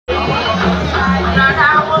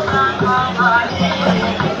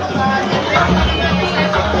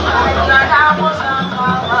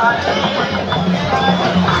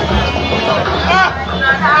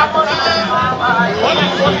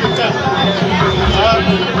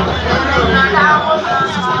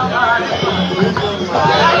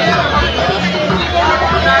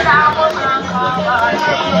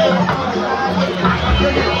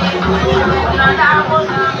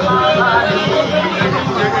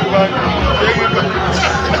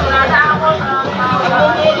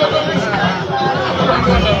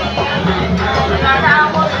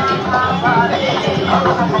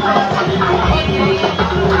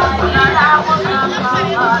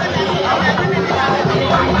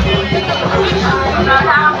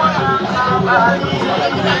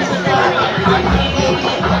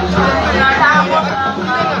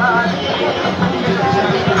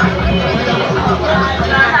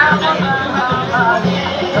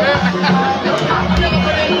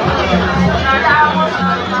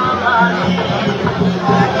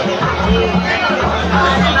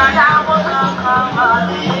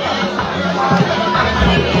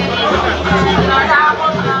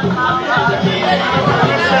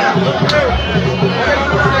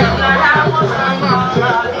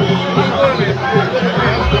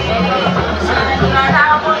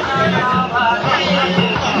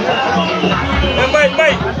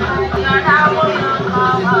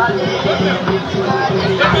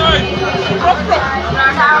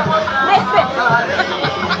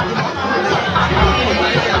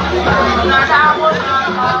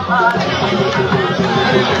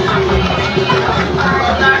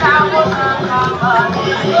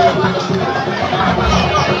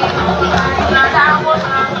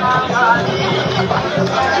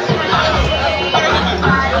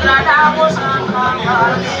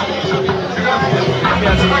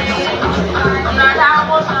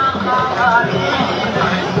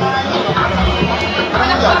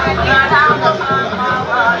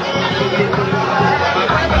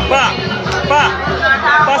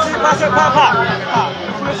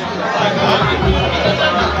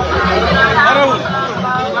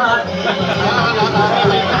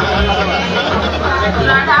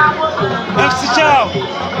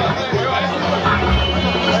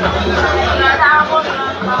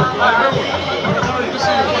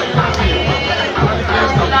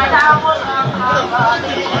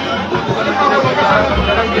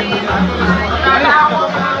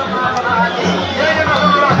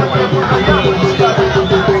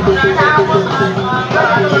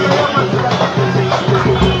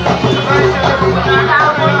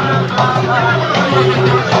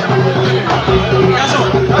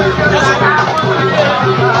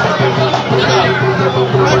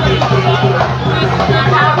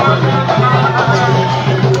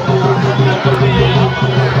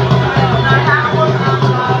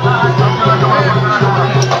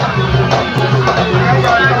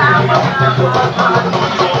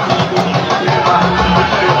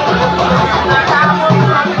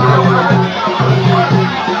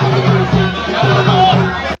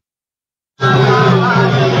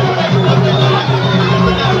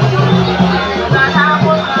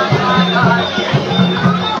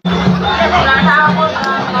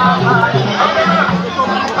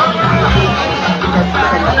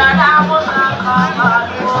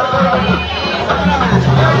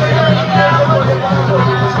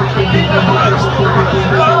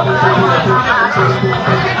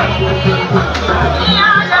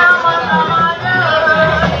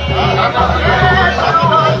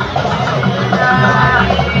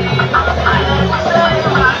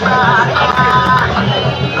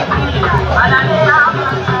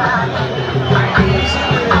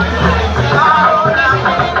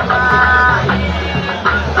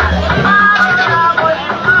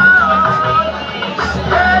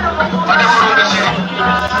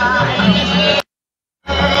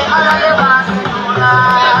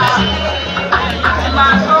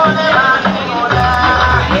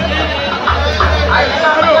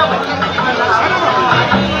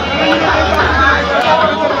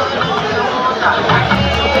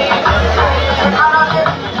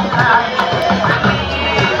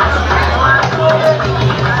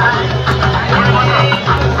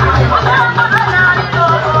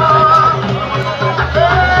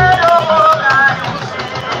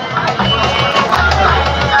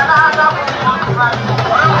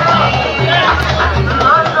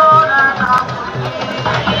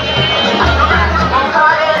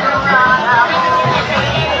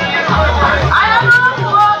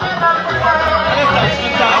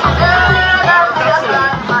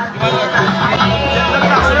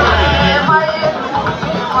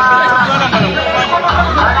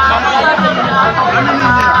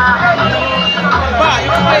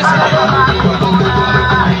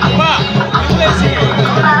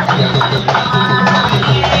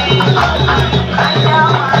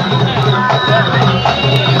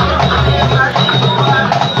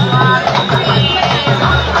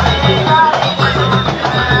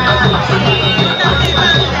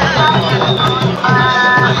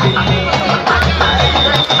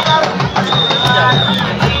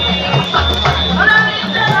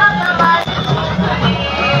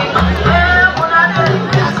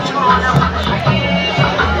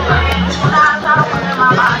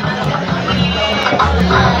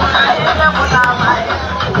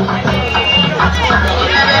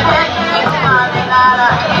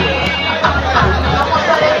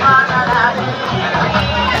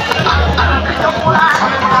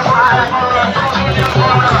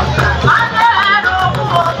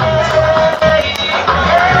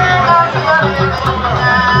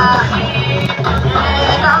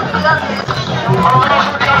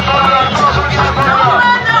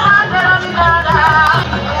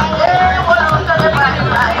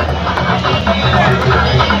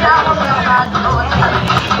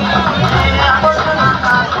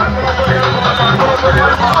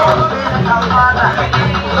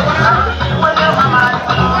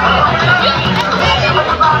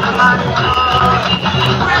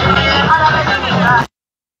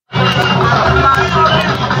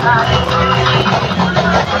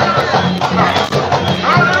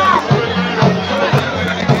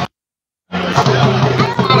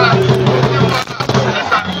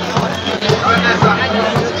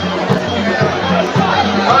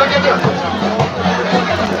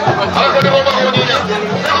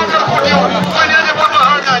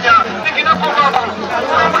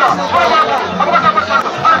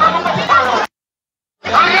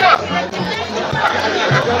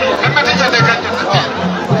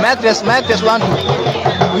Maîtresse one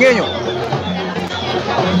ngeen ñëw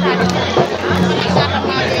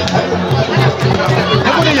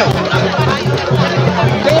ko di ñëw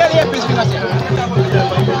te yéen pis bi na ci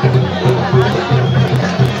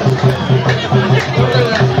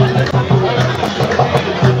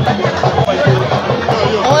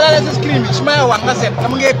on a les screen bi su may wax nga seet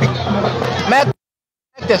dama ngay pic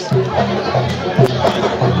maîtresse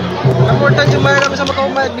mo tanj may la sama kaw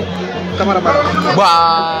may bi cameraman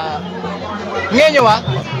wah ngeen ñëw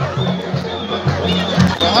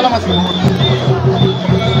hala ma fi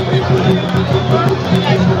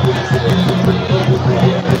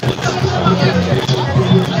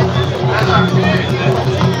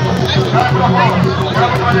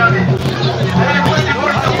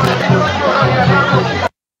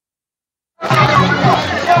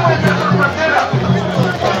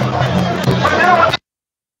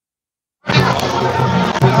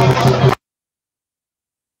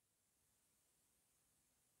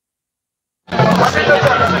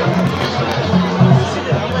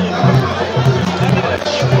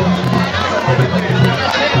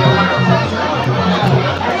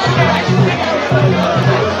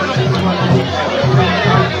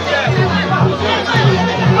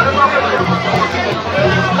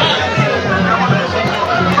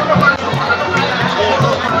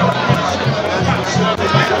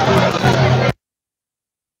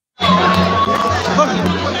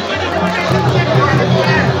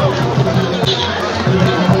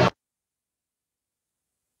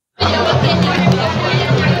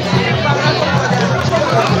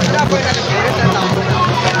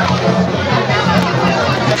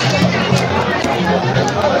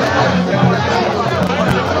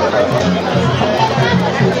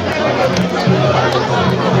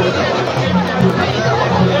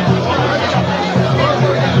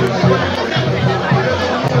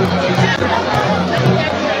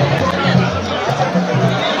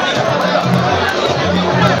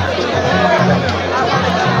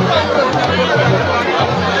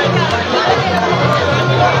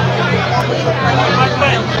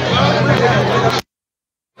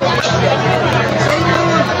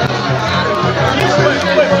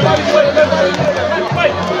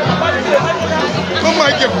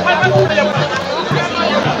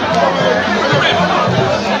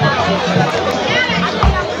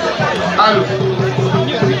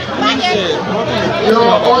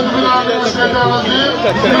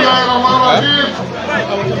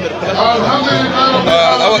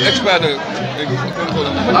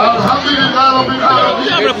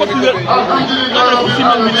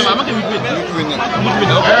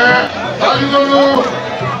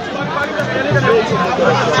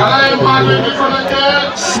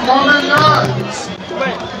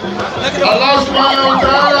Allah subhanahu wa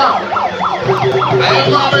ta'ala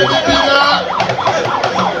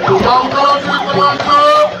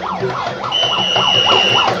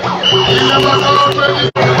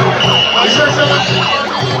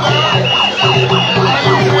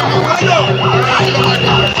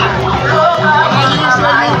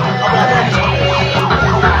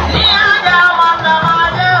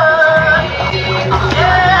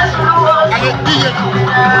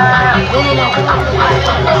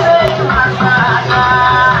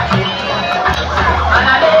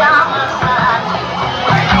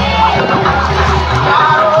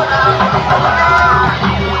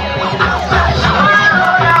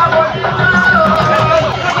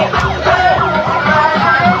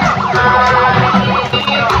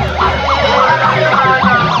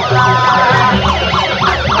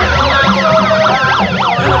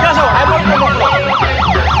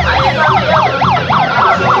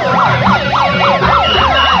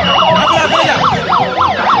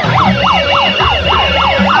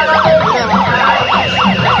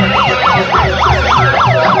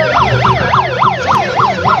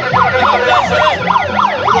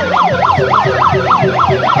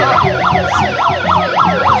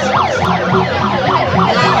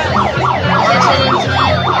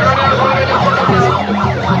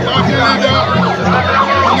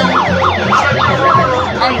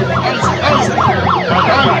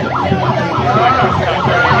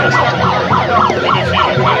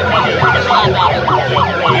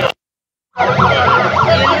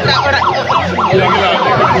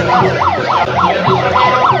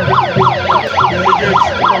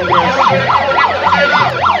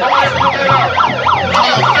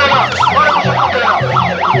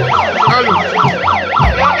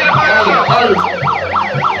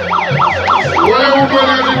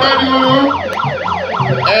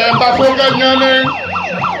Nyane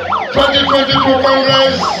 2022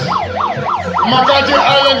 Congress Makati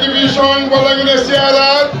Island Division Bolangine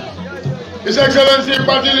Sierra His Excellency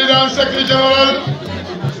Party Leader and Secretary General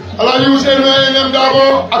Alaji Hussein Mayem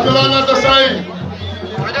Dabo Atilana Tasai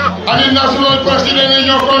and the National President in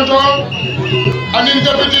your control and the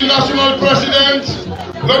Deputy National President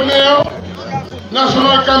Lord Mayor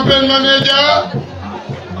National Campaign Manager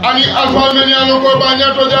and the Alpha Meniano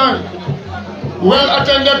Kobanya Tojan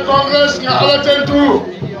well-attended Congress nga alaten tu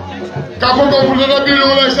kapo ko fulana bilu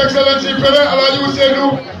His Excellency Pere Alaji Hussein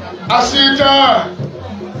asita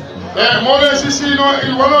more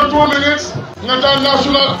in 1 or 2 minutes nga the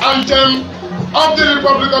national anthem of the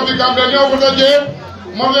Republic of the Gambia ñoo ko dajé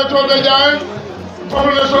mo le to dajay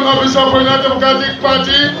population officer for the Democratic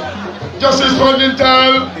Party Justice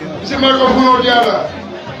Fundintal Simako Funo Diala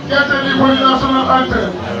get ready for the national anthem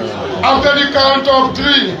after the count of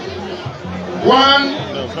 3 1.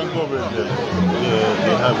 No, can't go over there.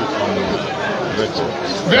 They have it on the lecture.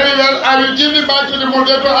 Very well. I will give it back to the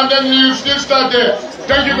moderator and then he will still start there.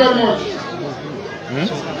 Thank you very much.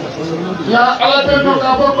 Yeah, Alatendo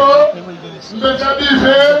Kaboko, Mbetabi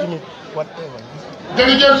Fe,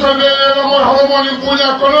 Delegation de Hormone in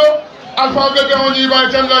Punya Kolo, Alphabet on the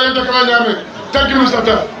Tenda in the Kalanyame. Thank you, Mr.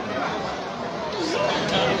 Tan.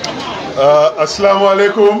 Assalamu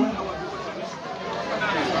alaikum.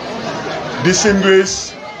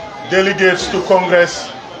 Distinguished delegates to Congress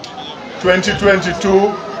 2022,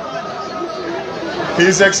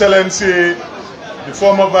 His Excellency, the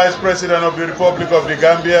former Vice President of the Republic of the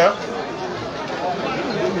Gambia,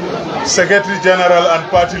 Secretary General and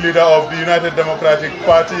Party Leader of the United Democratic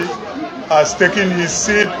Party, has taken his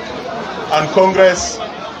seat, and Congress,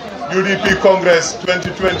 UDP Congress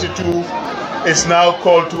 2022 is now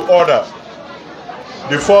called to order.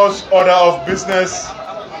 The first order of business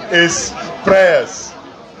is prayers.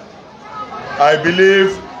 I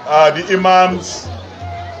believe the imams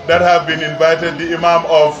that have been invited, the Imam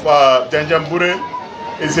of JANJANGBUREH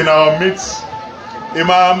is in our midst.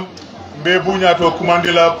 Imam Mbebunya to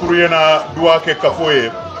kumandila puruyena duake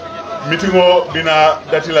kafoye. Mitingo bina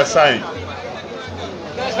datila sign.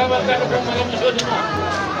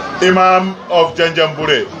 Imam of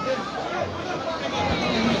JANJANGBUREH.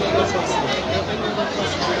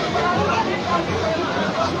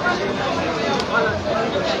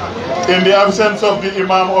 In the absence of the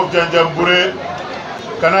Imam of JANJANGBUREH,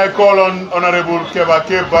 can I call on Honorable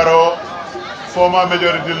𝒂𝒄𝒄𝒏, former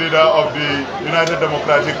Majority Leader of the United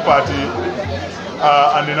Democratic Party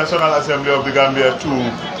and the National Assembly of the Gambia,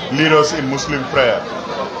 to lead us in Muslim prayer.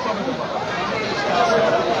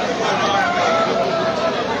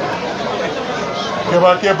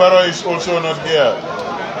 𝒂𝒄𝒄𝒏 is also not here.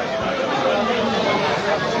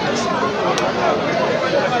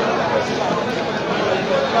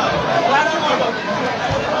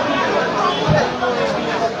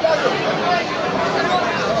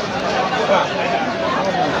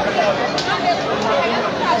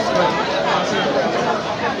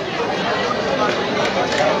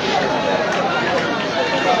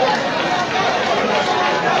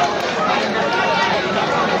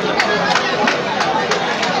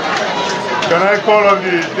 Can I call on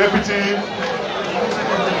the Deputy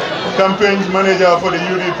Campaign Manager for the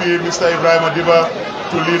UDP, Mr. 𝒉𝒂𝒏,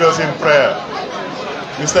 to lead us in prayer?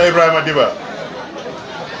 Mr. 𝒉𝒂𝒏.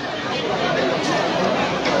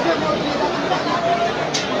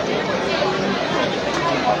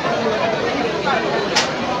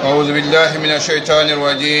 أعوذ بالله من الشيطان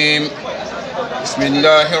الرجيم. بسم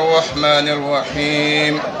الله الرحمن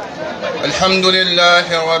الرحيم. الحمد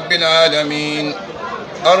لله رب العالمين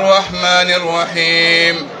الرحمن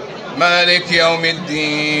الرحيم مالك يوم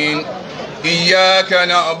الدين إياك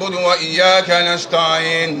نعبد وإياك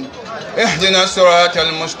نستعين اهدنا الصراط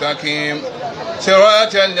المستقيم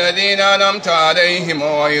صراط الذين أنعمت عليهم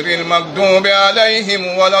غير المغضوب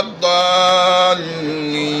عليهم ولا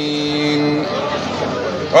الضالين.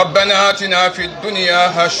 ربنا آتنا في الدنيا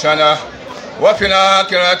حسنة وفي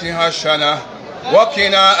الآخرة حسنة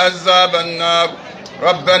وقنا عذاب النار.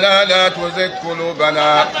 ربنا لا تزغ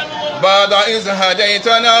قلوبنا بعد إذ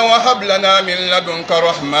هديتنا وهب لنا من لدنك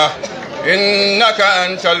رحمة إنك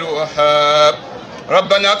أنت الوهاب.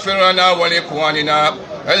 ربنا اغفر لنا ولإخواننا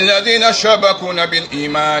الذين سبقونا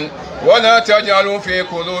بالإيمان ولا تجعلوا في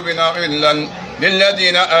قلوبنا غلا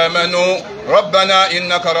للذين آمنوا ربنا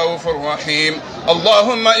إنك رؤوف رحيم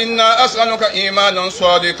اللهم إنا أسألك إيمانا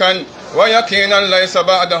صادقا ويقينا ليس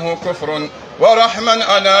بعده كفر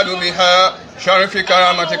ورحما أنال بها شرف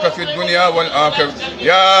كرامتك في الدنيا والآخرة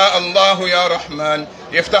يا الله يا رحمن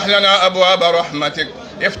افتح لنا أبواب رحمتك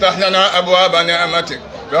افتح لنا أبواب نعمتك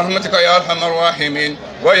برحمتك يا أرحم الراحمين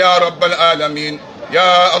ويا رب العالمين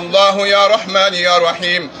يا الله يا رحمن يا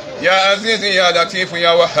رحيم يا عزيز يا لطيف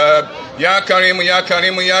يا وهاب يا كريم يا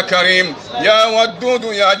كريم يا كريم يا ودود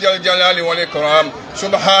يا ذا الجلال والإكرام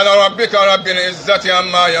سبحان ربك رب العزة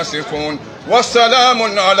عما يصفون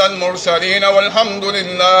والسلام على المرسلين والحمد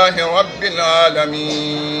لله رب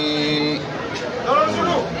العالمين.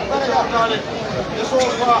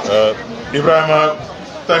 Ibrahim,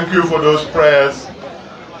 thank you for those prayers.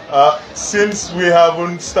 Since we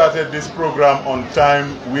haven't started this program on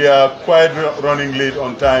time, we are quite running late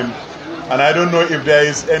on time. And I don't know if there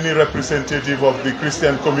is any representative of the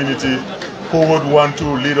Christian community who would want to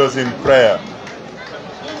lead us in prayer.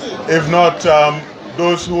 If not,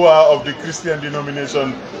 those who are of the Christian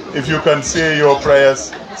denomination, if you can say your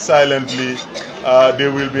prayers silently, they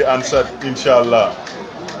will be answered, inshallah.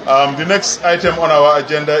 The next item on our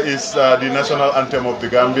agenda is the national anthem of the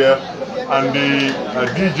Gambia, and the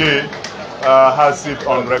DJ has it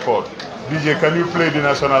on record. DJ, can you play the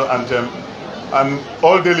national anthem? And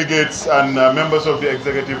all delegates and members of the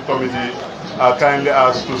executive committee are kindly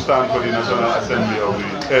asked to stand for the national assembly of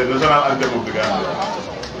the national anthem of the Gambia.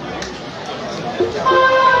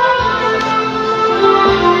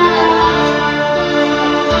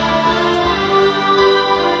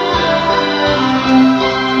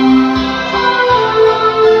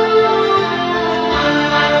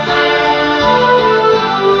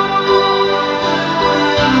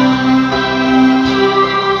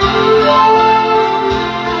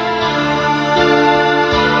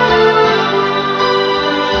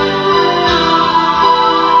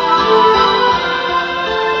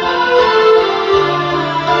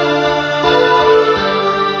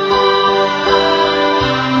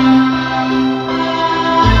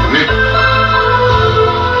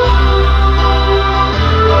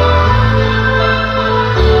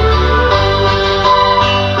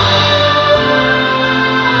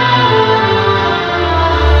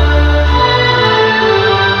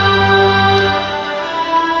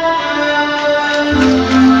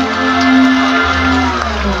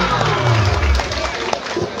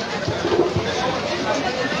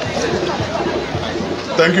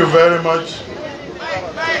 Thank you very much.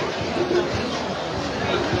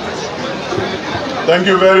 Thank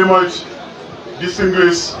you very much,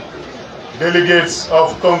 distinguished delegates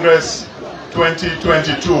of Congress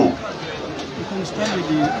 2022.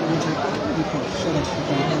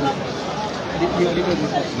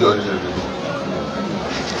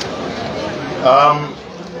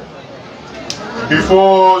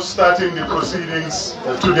 Before starting the proceedings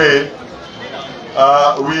today,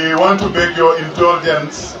 we want to beg your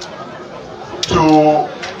indulgence to,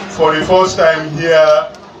 for the first time, hear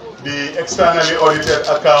the externally audited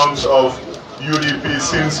accounts of UDP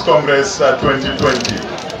since Congress 2020.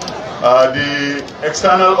 The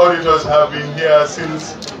external auditors have been here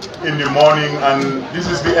since in the morning, and this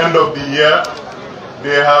is the end of the year.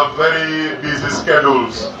 They have very busy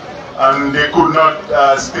schedules, and they could not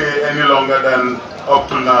stay any longer than up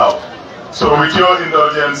to now. So with your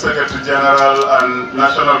indulgence, Secretary General and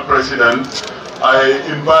National President, I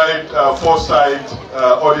invite Foresight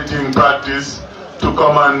Auditing Practice to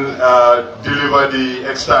come and deliver the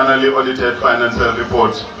externally audited financial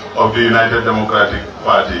reports of the United Democratic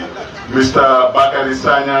Party. Mr. Bakari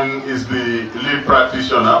Sanyang is the lead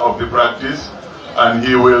practitioner of the practice, and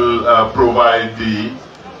he will provide the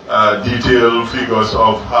detailed figures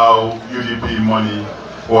of how UDP money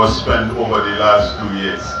was spent over the last 2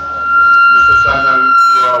 years. Mr. Sanyang,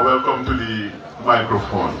 you are welcome to the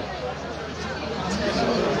microphone.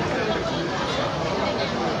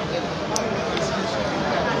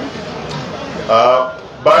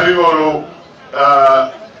 Bari wolo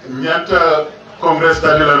nyanta Congress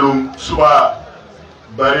tadilalum suba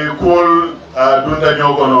bari kol dunda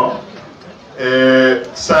nyokono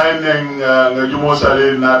signing nga jumo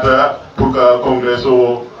sale nata pour que Congress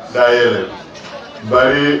o daele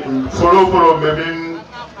bari follow mebin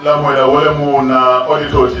la moya wala mo na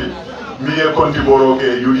auditoti mi e konti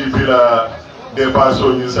boroke UDP la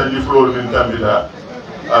dépasso ni sanji flor min tambita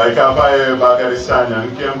ay ka faye Bakary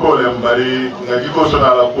Sanyang ken ko lem bari nga jiko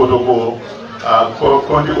sona la protocol ko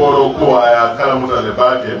konti boro ko aya kala mutale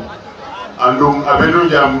bake andum abenu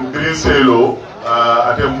jam green selo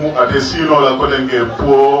ate sino la ko denge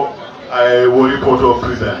po ay wori poto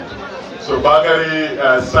present so Bakary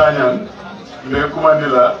Sanyang mais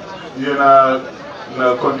kumandila yena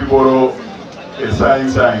na kontiboro e sign.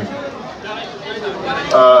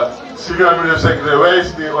 Senior Administrative Secretary, where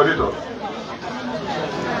is the auditor?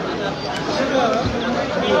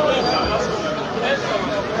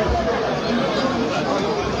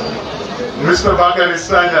 Mr. Bakari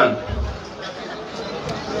Sanyan.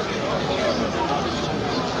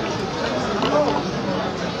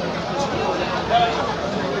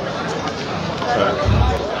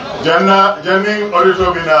 Janning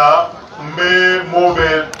auditor bina mbe mobe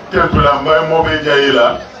tempula mbe mobe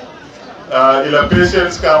jaila ila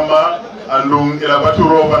patience kama andung ila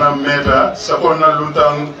baturo bana meta sakonna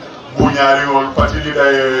luntang bunyari ngol patili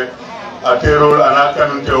daye aterol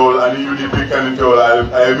anakanun teol ani UDP kanun teol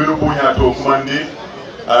ay miru bunya to kumandi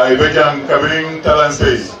ay bejang kabiring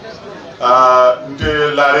talansei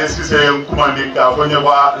nte la resise kumandi ka fonya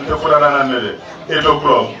ba nte fudana nanele 8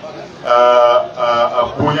 o'clock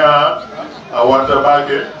bunya warta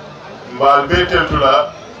bage mbal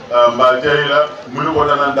betentula mbal jaila miru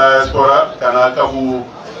bodana diaspora kana kabu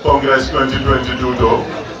Congress 2022 do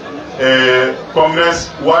Congress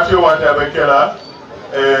wate abekela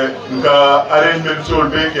nga arrangement sol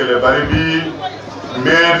bekele bari bi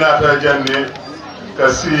me nata janne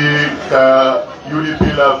kasi ka UDP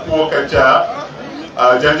la 𝒂𝒄𝒄𝒏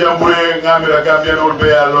janjambure ngamira Gambian ol be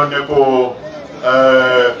alone ko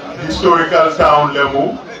historical town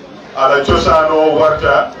lemu ala chosano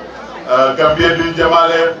warta Gambia di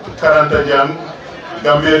jamale 40 jang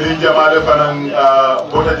Gambia di jamale fanan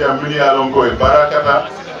bota jam mini alon ko barakata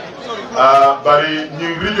bari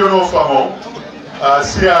ñing regional famo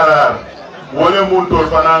CRR wole mun tol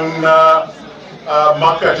fanan na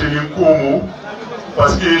makati ni kumu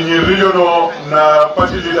parce que ñi regional na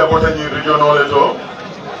parti leader bota ñi regional leto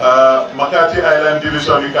makati island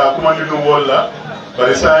division ka kumandi no wolla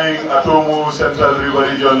bari sayin atomu central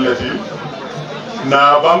river region leti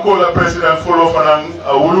na banko la president follow fanan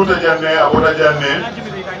wuluta janne abota janne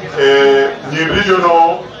ñi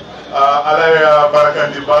regional alaya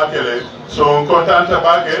barakandi bakele so contenta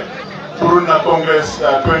bake pour na congress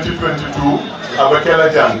 2022 abakela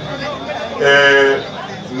jang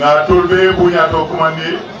nga tolbe bunya to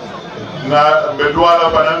kumandi nga be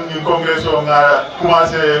duala banan ni congress o nga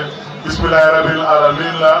commencé bismillahir rabbil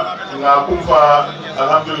alamin la nga kumfa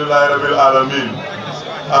alhamdulillah rabbil alamin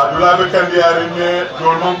dula be kandiari ne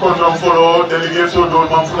dol man ko non folo delegation dol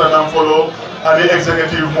man futa nan folo ani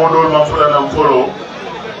executive mo dol man futa nan folo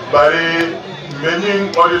bari meñing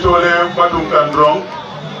auditole badum kan drong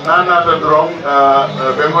nanata drong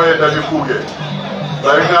be ngoye dati kuge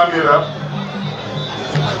bari ngamira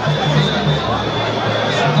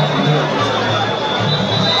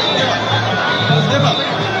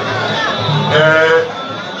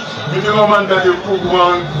minimo man dati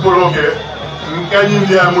kugon pologe ngani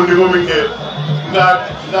ndia mundi ngomike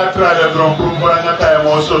na trade drong pour mbona ngata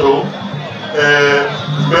mo sodo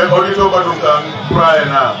be audito badum kan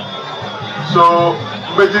praena so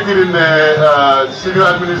be jigirine senior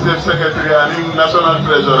administrative secretary and national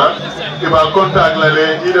treasurer iba contact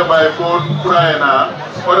lale ida by phone praena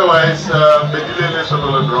otherwise be dilele soto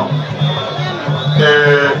la drong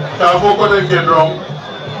ta fo ko de drong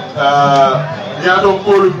nyato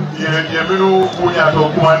pol ye minu bu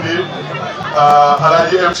nyato kumandi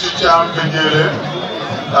alaji MC Cham bejele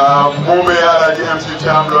mobe alaji MC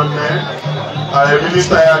Cham lonne ay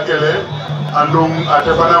ministre yakele andum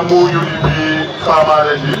atefana mu UDP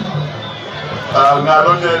famale ji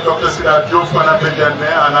ngalonne Dr. Sida Diop fana bejanne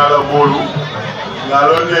anala molu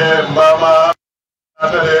ngalonne mbama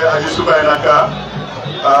atale aji subaynaka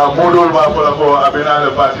modol ba ko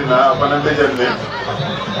abenale patina fana bejanne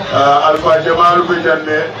alfa jamalu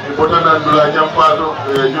bejanne botana ndula jampado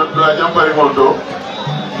ndula jampari moldo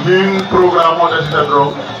min programme o dati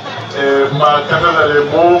dro ma katala le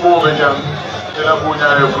momo bejan ela bunya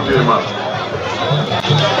e futema.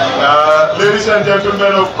 Ladies and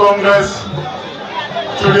gentlemen of Congress,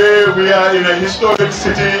 today we are in a historic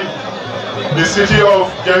city, the city of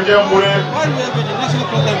JANJANGBUREH.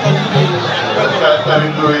 Can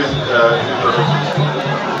you do his introduction?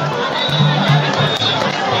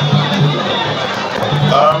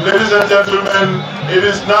 Ladies and gentlemen, it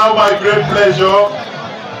is now my great pleasure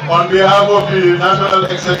on behalf of the National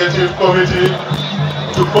Executive Committee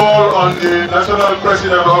to call on the National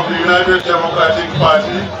President of the United Democratic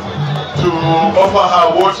Party to offer her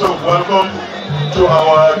words of welcome to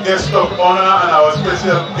our guest of honor and our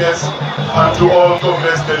special guests and to all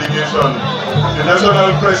Congress delegation. The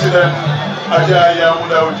National President, Aja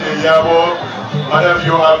Yamudaute Yabo, Madam,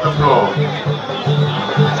 you have the floor.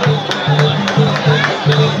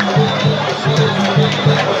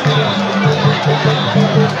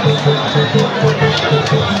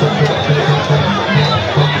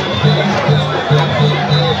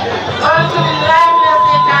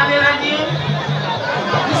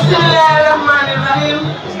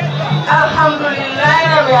 Alhamdulillahi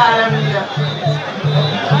rabbil alamin.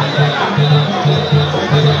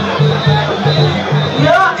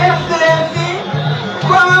 Your Excellency,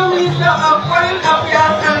 former Minister of Foreign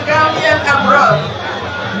Affairs and Gambian abroad,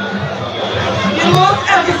 the most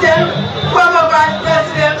efficient former Vice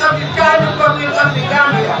President of the Third Republic of the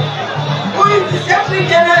Gambia, who is the Secretary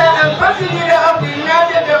General and Party Leader of the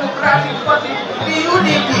United Democratic Party, the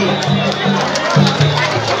UDP.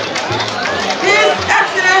 His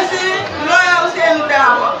Excellency Lawyer Hussein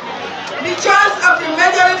Udabo, the choice of the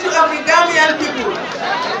majority of the Gambian people,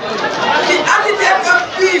 the architect of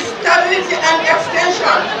peace, stability and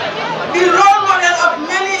extension, the role model of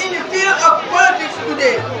many in the field of politics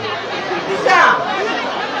today. Sir,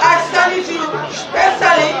 I salute you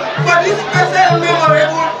especially for this special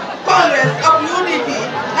memorable Congress of UDP,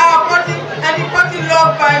 our party and the party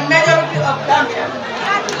loved by majority of Gambians.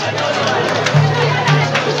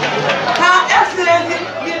 Her Excellency,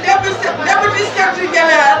 the Deputy Secretary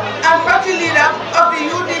General and Party Leader of the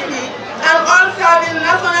UDP and all serving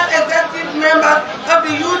National Executive Members of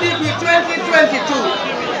the UDP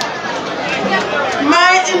 2022.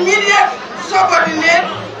 My immediate subordinate,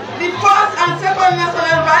 the first and second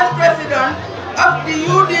National Vice President of the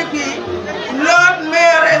UDP, Lord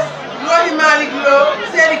Mayoress Rohi Malik Lo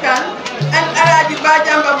Serikan and Alaji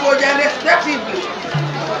JANJANGBUREH respectively.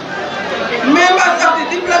 Members of the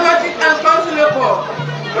diplomatic and consular corps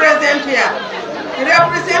present here,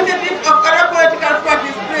 representatives of other political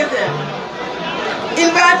parties present,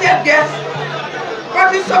 invited guests,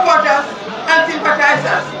 party supporters and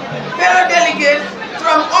sympathizers, fellow delegates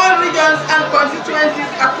from all regions and constituencies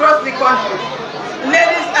across the country,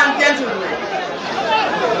 ladies and gentlemen.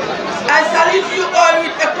 I salute you all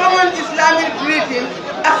with a common Islamic greeting.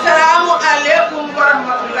 Assalamu alaikum wa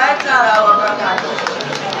rahmatullahi ta'ala wa barakatuh.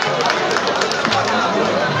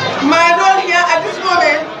 My role here at this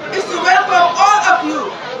moment is to welcome all of you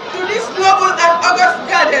to this noble and august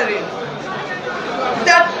gathering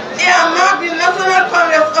that earmarked the National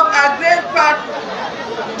Congress of our great party,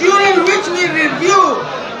 during which we review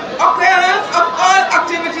occurrence of all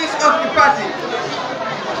activities of the party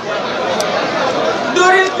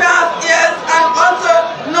during past years and also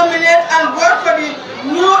nominate and vote for the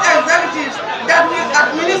new executives that will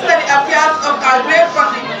administer the affairs of our great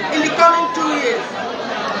party in the coming 2 years.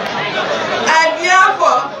 I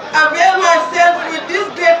therefore avail myself with this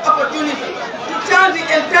great opportunity to thank the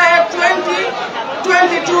entire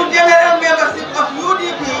 2022 general membership of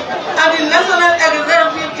UDP and the national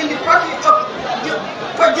executive in the party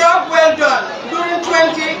for job well done during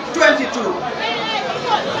 2022.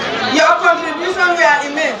 Your contribution were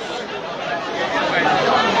immense.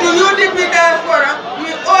 To UDP diaspora, we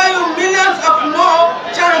owe you millions of more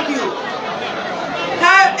thank you.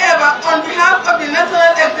 However, on behalf of the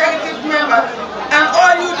national executive members and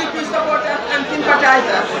all UDP supporters and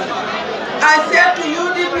sympathizers, I say to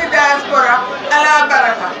UDP diaspora, Allah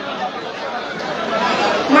Baraka.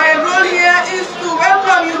 My role here is to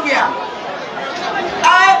welcome you here.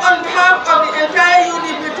 I, on behalf of the entire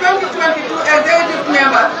UDP 2022 executive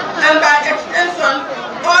members and by extension,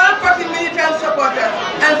 all party militant supporters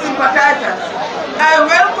and sympathizers, I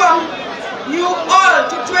welcome you all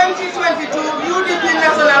to 2022 UDP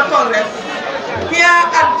National Congress here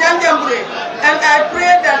at JANJANGBUREH, and I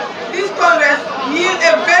pray that this Congress yield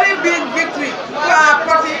a very big victory to our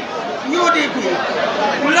party UDP.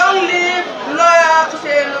 Long live Lawyer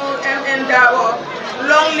Hussein Udabo,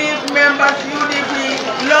 long live members UDP,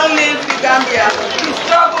 long live the Gambia. The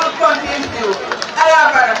struggle continues.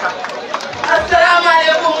 Allah Baraka. Assalamu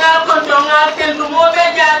alaikum warahmatullahi wabarakatuh.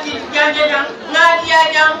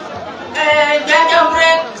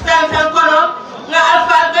 JANJANGBUREH stansan kono nga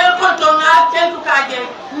alphabet konto nga tentu kaje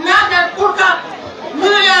nada kurka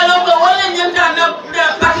miya longo wala nyanta na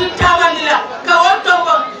pati tawandila ka wonto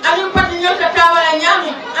ko ani pati nyanta tawala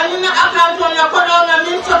nyami ani na akanto na kono nga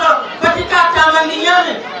min sodo pati ka tawandi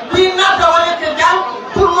nyami bi na to wala te jam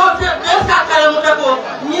pour mo te esa kala mo dako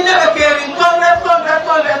ni na be keri congress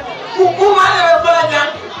ku ma na be kola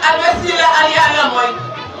jam adesila ali ala moy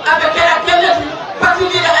abe kera kenati pati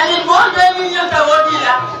ni da ani mo be mi nyanta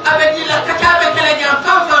wodila abe dila katabe kala jam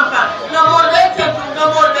fam na mo be te na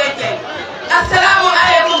mo be te. Assalamu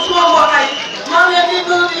alaikum suma mo hay ma ngi ni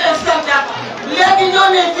do di santa legi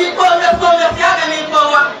ñone fi ko yaga ni ko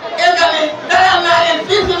wa egale dara na len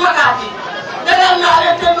fi ci makati dara na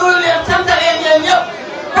len te do len santa len ñep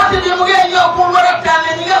pati bi mu ngeen ñew pour wara tan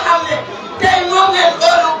ñi nga xamne tay mo ngeen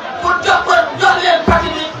olu pour jox len pati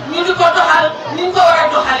bi ñu di ko doxal ni ko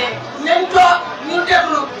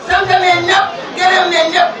gërëm nañ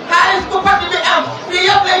ñëpp xaalis ku parti bi am fii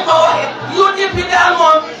yëpp lañ ko waxee UDP daal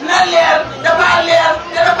moom na leer dafa leer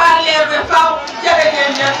te dafa leer ba faaw jërë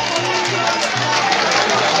ngeen ñëpp.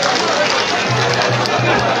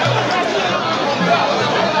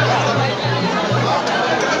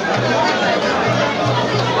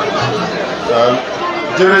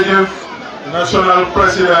 jërëjëf national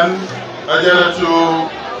president Ajaratu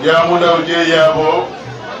Yaamu Ndaw Jeeyabo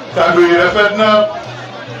kàddu yi rafet na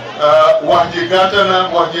wax ji gàtt na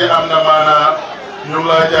wax ji am na maana ñu ngi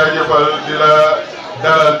laa jaajëfal di la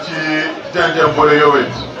dalal ci Janjangbure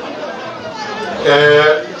yowet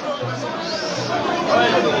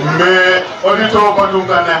mais audito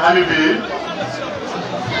batungane hani bi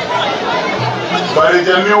bari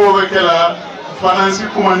janni wobe kela fanansi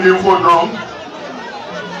kumandin fo drom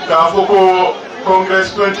ka foko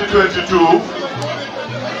Congress 2022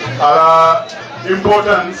 ala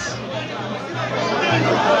importance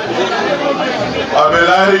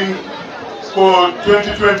abelaring for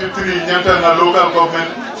 2023 nyanta na local government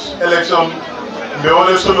election me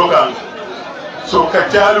ole sonokan so ka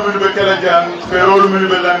jaalu min be kala jang ferolu min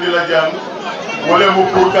be landila jang wole mu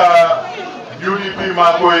pourka UDP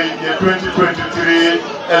ma koy ye 2023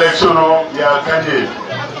 election ya kanje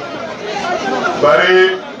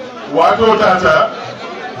bari wato tata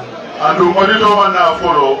andu modito manna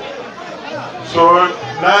follow so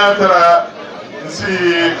na tara si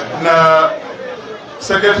na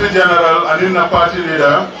secretary general anin na party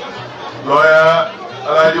leader lawyer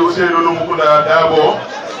Alhaji Ousseynou Lumukuda Dabo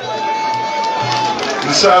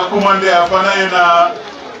nsa kumande afana ina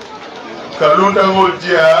kaluntangol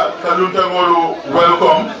dia kaluntangol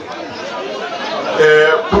welcome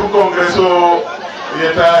pour congresso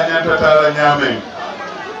yeta nyanta tala nyame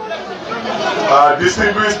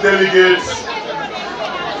distinguished delegates,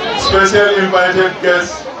 special invited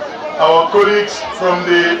guests, our colleagues from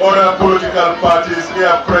the other political parties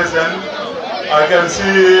here present. I can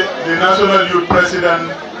see the National Youth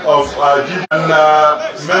President of and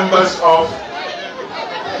members of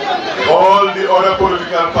all the other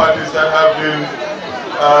political parties that have been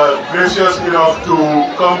gracious enough to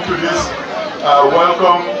come to this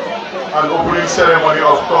welcome and opening ceremony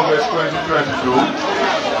of Congress 2022.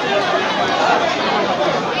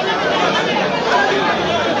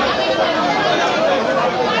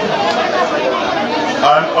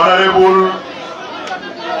 And Honorable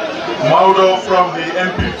Maudo from the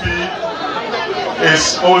NPP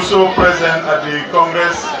is also present at the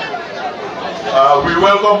Congress. We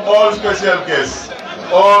welcome all special guests,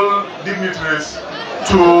 all dignitaries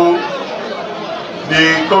to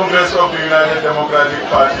the Congress of the United Democratic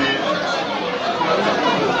Party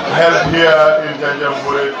held here in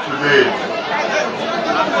Janjangbure today.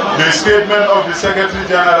 The statement of the Secretary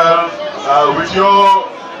General, with your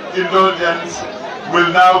indulgence,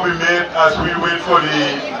 will now be made as we wait for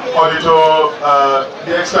the auditor,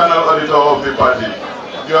 the external auditor of the party.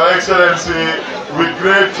 Your Excellency, with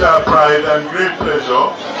great pride and great pleasure,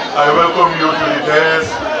 I welcome you to the dais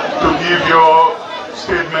to give your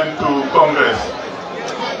statement to Congress.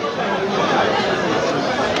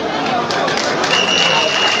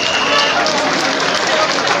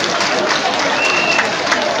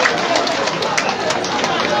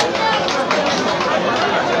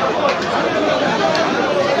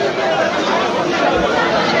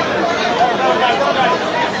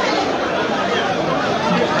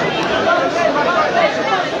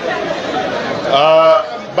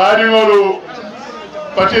 Badingolu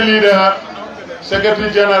party leader, Secretary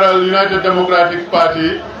General United Democratic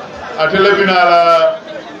Party, atelebinala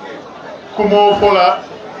kumo fola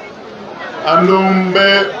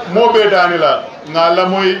andumbe mobe danila ngala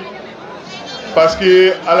moy parce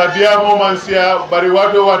que ala diamo mansia bari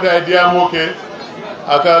wato wata diamo ke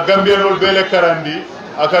aka gambianol bele karandi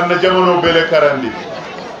aka na jamono bele karandi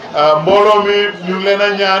mbolo mi ñu leena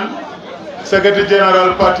ñaan Secretary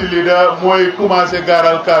General Party Leader moy commencé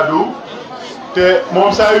garal kaddu te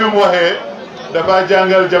mom sa yu mu waxe dafa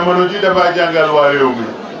jangal jamono ji dafa jangal wa rew mi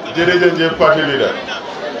jërëjëf Party Leader.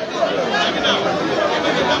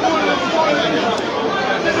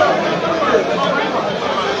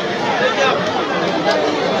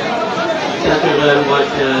 Thank you very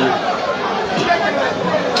much,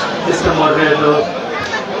 Mr. Moderator.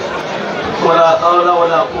 Wala hawla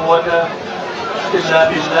wala quwwata illa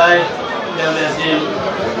billah.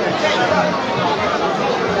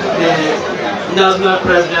 The National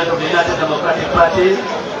President of the United Democratic Party,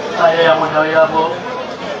 Ayamu Ndawiyabo,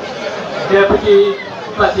 Deputy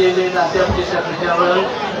Party Leader and Deputy Secretary General,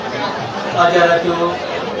 Ajaratu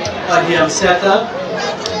𝒂𝒄𝒄𝒏𝒆𝒍,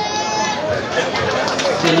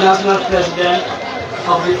 the National President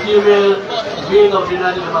of the Female Wing of the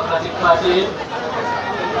United Democratic Party,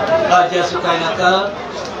 𝒂𝒄𝒄𝒏𝒆𝒍,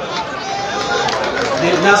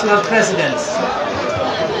 the national presidents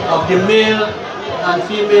of the male and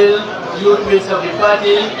female youth wings of the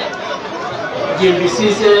party,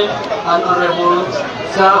 JANJANGBUREH and Honorable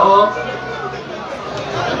Sao,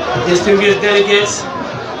 distinguished delegates,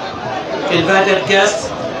 invited guests,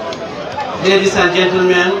 ladies and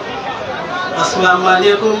gentlemen, Assalamu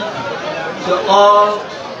alaikum to all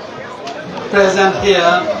present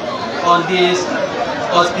here on this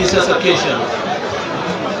auspicious occasion.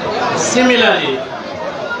 Similarly,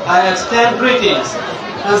 I extend greetings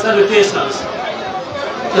and salutations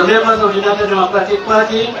to members of the United Democratic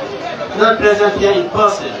Party, not present here in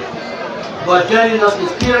person, but joining us in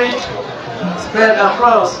spirit, spread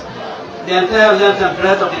across the entire length and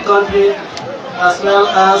breadth of the country, as well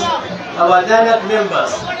as our direct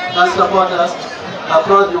members and supporters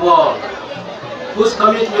across the world, whose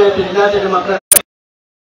commitment to the United Democratic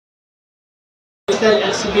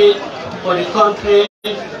exhibit for the country,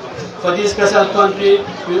 for this special country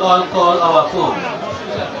we all call our home.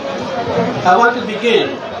 I want to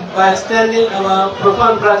begin by extending our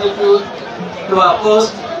profound gratitude to our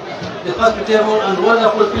host, the hospitable and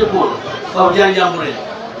wonderful people of JANJANGBUREH,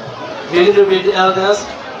 beginning with the elders,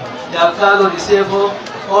 the Alcalde, the Sefo,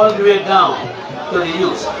 all the way down to the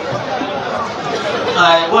youth.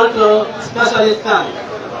 I want to especially thank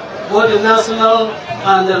both the national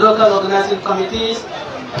and the local organizing committees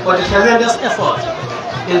for the tremendous effort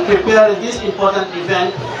in preparing this important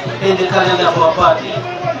event in the calendar of our party.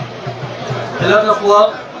 A lot of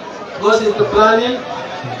work goes into planning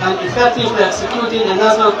and effectively executing a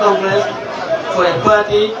national congress for a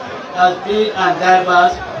party as big and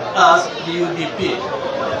diverse as the UDP.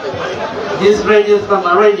 This ranges from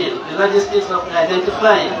arranging the logistics of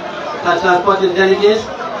identifying and transporting delegates,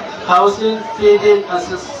 housing, feeding, and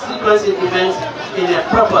sequencing events in a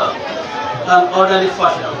proper and orderly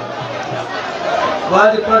fashion.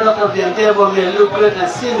 While the product of the endeavor may look great and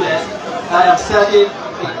seamless, I am certain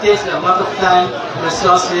it takes a lot of time,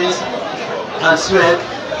 resources, and sweat.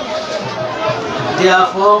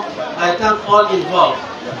 Therefore, I thank all involved,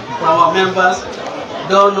 from our members,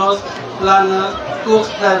 donors, planners, cooks,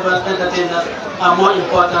 drivers, entertainers, and more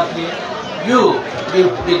importantly, you,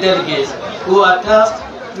 the delegates, who are tasked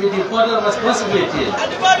with the important responsibility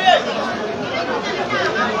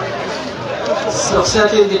of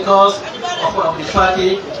setting the course of the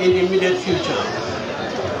party in the immediate future.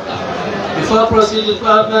 Before proceeding to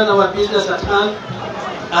outline our business at hand,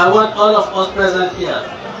 I want all of us present here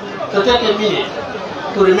to take a minute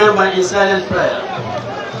to remember in silent prayer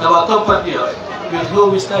our compatriots with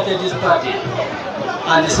whom we started this party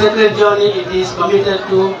and the sacred journey it is committed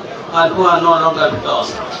to and who are no longer with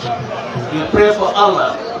us. We pray for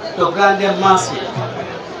Allah to grant them mercy,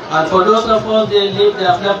 and for those of us they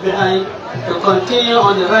have left behind to continue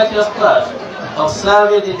on the righteous path of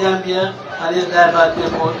serving the Gambia and its diverse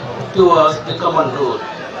people towards the common good.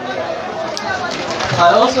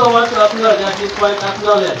 I also want to acknowledge at this point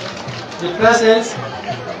the presence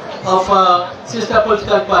of sister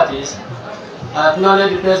political parties. I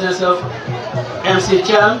acknowledge the presence of MC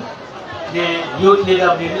Cham, the youth leader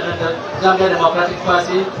of the Gambia Democratic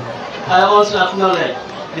Party. I also acknowledge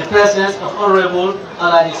the presence of Honorable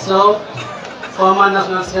Alani Sow, former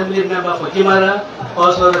National Assembly member for Jimara,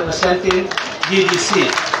 also representing GDC.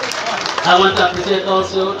 I want to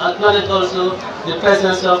acknowledge also the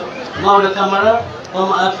presence of Maura Kamara,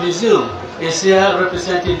 whom I presume is here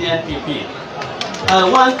representing the NPP. I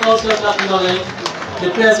want also to acknowledge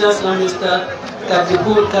the presence of Mr.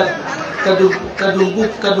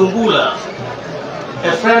 Kadumbula,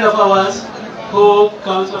 a friend of ours who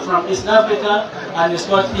comes from East Africa and is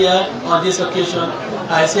not here on this occasion.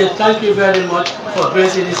 I say thank you very much for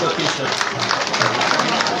gracing this occasion.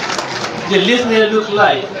 The list may look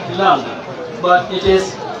long, but it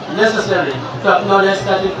is necessary to acknowledge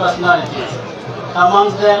certain personalities.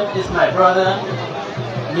 Amongst them is my brother,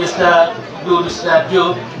 Mr.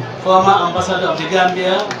 Jdou, former ambassador of the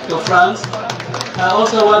Gambia to France. I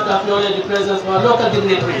also want to acknowledge the presence of our local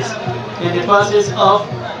dignitaries in the persons of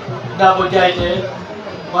Dabo Jaite,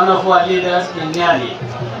 one of our leaders in Nyali.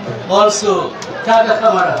 Also, Kaka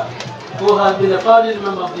Kamara, who has been a founding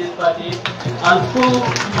member of this party and who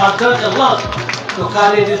has done a lot to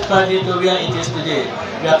carry this party to where it is today.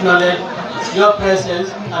 We acknowledge your presence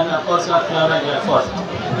and also acknowledge your efforts.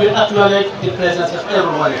 We acknowledge the presence of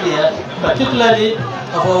everyone here, particularly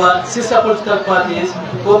of our sister political parties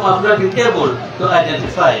whom have not been able to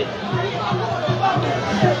identify.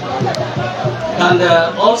 And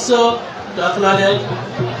also to acknowledge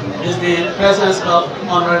is the presence of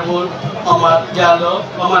Honorable Omar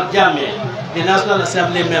Jame, the National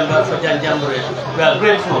Assembly member for JANJANGBUREH. We are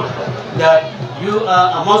grateful that you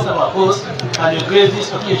are amongst our hosts and you grace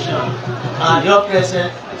this occasion, and your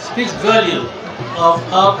presence speaks volume of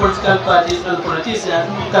how political parties and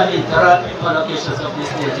politicians can interact on occasions of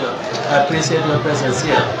this nature. I appreciate your presence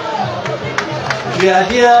here. We are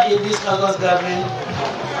here in this August gathering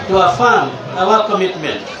to affirm our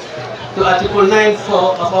commitment to Article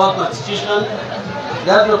 9(4) of our Constitution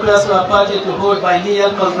that requires our party to hold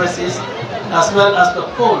biennial congresses as well as to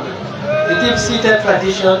uphold the deep-seated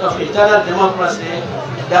tradition of internal democracy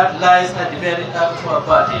that lies at the very heart of our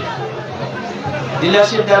party. The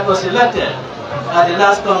leadership that was elected at the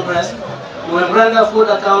last Congress will render full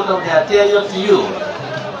account of their tenure to you,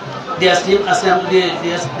 the esteemed assembly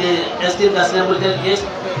delegates,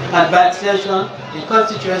 and by extension, the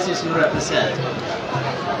constituencies you represent.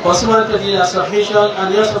 Pursuant to the submission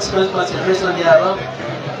and your subsequent consideration thereof,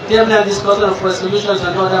 table and discussion of resolutions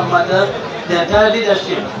and other matters, the entire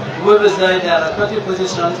leadership will resign their respective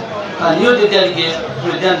positions, and you, the delegates,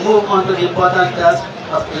 will then move on to the important task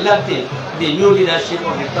of electing the new leadership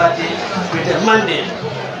of the party with a mandate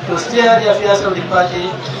to steer the affairs of the party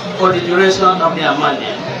for the duration of their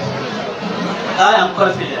mandate. I am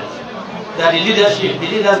confident that the leaders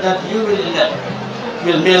that you will elect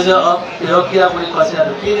will measure up to your carefully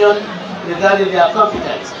considered opinion regarding their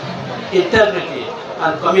competence, integrity,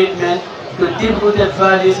 and commitment to deep-rooted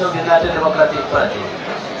values of the United Democratic Party.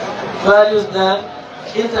 Values that,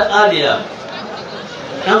 inter alia,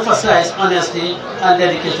 emphasize honesty and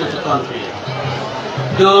dedication to country.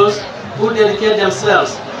 Those who dedicate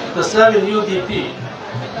themselves to serving UDP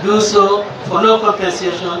do so for no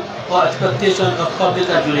compensation or expectation of public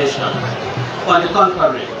adulation. On the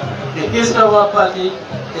contrary, the history of our party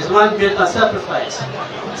is one built on sacrifice,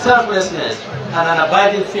 selflessness, and an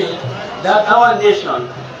abiding faith that our nation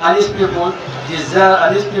and its people deserve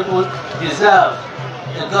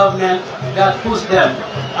a government that puts them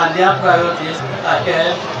and their priorities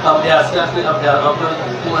ahead of those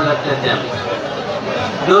who elected them.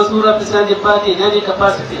 Those who represent the party in any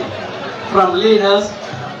capacity, from leaders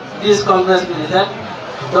this Congress will elect,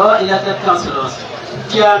 to our elected councillors,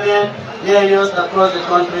 chairmen, mayors across the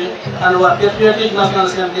country, and our patriotic National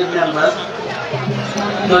Assembly members,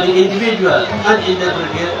 to the individual and in the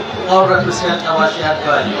brigade, all represent our shared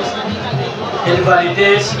values. It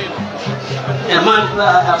validates a mantra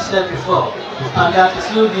I have said before, and that is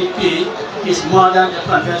UDP is more than a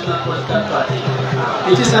conventional political party.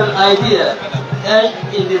 It is an idea held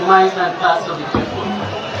in the minds and hearts of the people,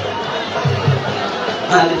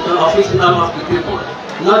 and of its of the people.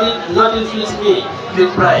 Nothing fills me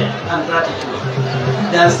with pride and gratitude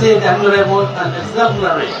than seeing the admirable and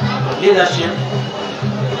exemplary leadership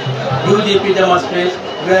UDP demonstrates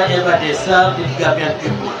wherever they serve the Gambian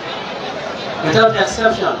people. Without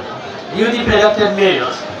exception, UDP elected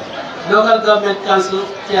mayors, local government council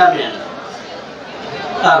chairmen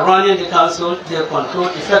are running the council they control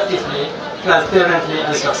effectively, transparently,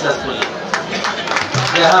 and successfully.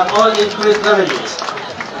 They have all increased revenues,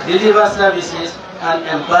 deliver services, and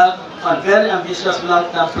embark on very ambitious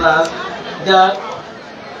long-term plans that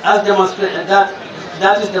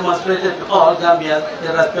is demonstrated to all Gambians,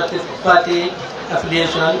 the respective party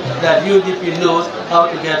affiliation, that UDP knows how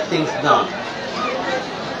to get things done.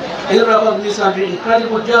 In recognition of the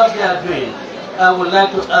incredible job they are doing, I would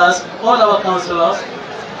like to ask all our councillors,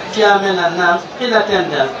 chairmen and NAMs in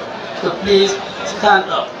attendance to please stand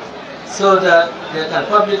up so that they can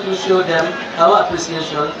publicly show them our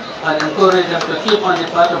appreciation and encourage them to keep on the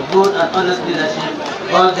path of good and honest leadership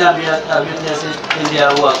all Gambians are witnesses in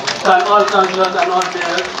their work. Can all councillors and all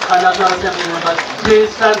mayors and National Assembly members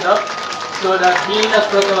please stand up so that we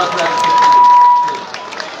express our gratitude.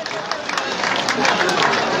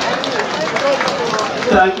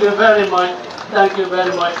 Thank you very much. Thank you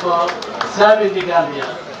very much for serving the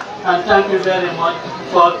Gambia. And thank you very much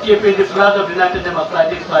for keeping the flag of the United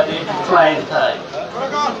Democratic Party flying high.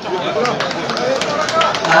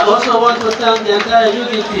 I also want to thank the entire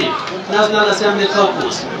UDP National Assembly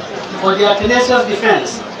caucus for their tenacious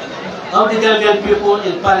defense of the Gambian people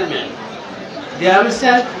in Parliament. Their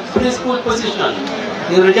recent principled position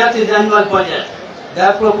in rejecting the annual budget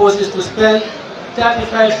that proposes to spend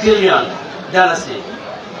 $35 billion,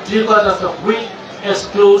 3/4 of which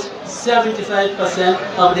excludes 75%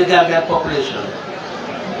 of the Gambian population,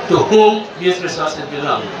 to whom these resources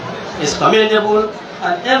belong, is commendable,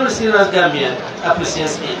 and every serious Gambian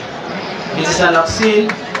appreciates it. It is an obscene,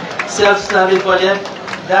 self-serving budget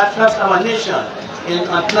that traps our nation in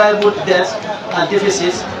unplayable debts and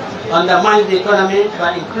deficits, undermines the economy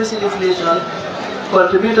by increasing inflation,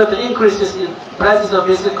 contributes to increases in prices of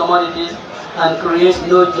basic commodities, and creates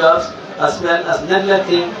no jobs as well as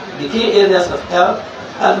neglecting the key areas of health,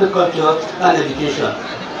 agriculture, and education.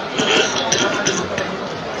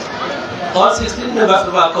 All 16 members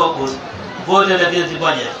of our caucus voted against the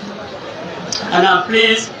budget. And I'm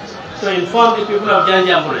pleased to inform the people of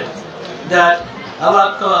JANJANGBUREH that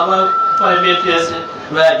our parliamentarians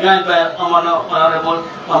were joined by Honorable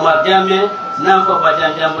Omar Jammeh, Namco by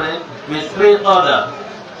JANJANGBUREH, with 3 other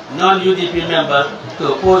non-UDP members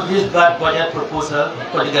to oppose this bad budget proposal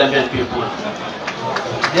for the Gambian people.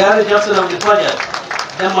 Their rejection of the budget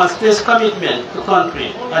demonstrates commitment to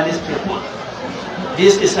country and its people.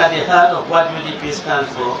 This is at the heart of what UDP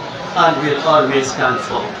stands for and will always stand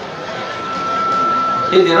for.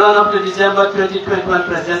 In the run-up to December 2021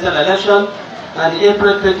 presidential election and the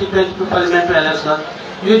April 2022 parliamentary election,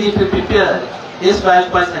 UDP prepared its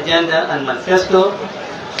 5-point agenda and manifesto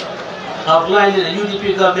outlining the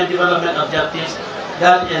UDP government development objectives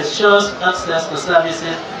that ensures access to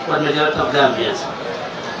services for the majority of Gambians.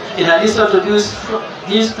 In addition to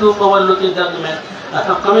these 2 forward-looking documents, I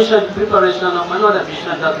have commissioned the preparation of another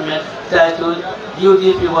vision document titled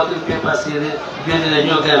UDP Working Paper Series Building a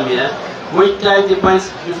New Gambia, which ties the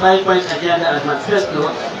 5-point agenda and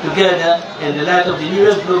manifesto together in the light of the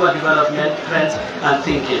newest global development trends and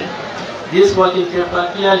thinking. This working paper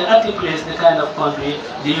clearly articulates the kind of country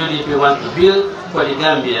the UDP wants to build for the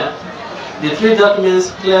Gambia. The 3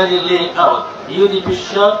 documents clearly lay out the UDP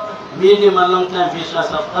short, medium and long-term visions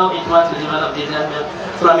of how it wants to develop the Gambia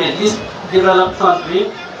from a least developed country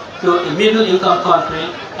to a middle-income country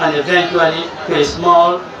and eventually to a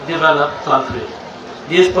small developed country.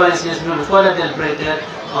 These policies will be further deliberated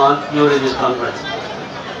on during this conference.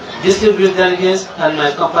 Distinguished delegates and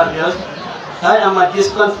my compatriots, I am at this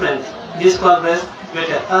congress with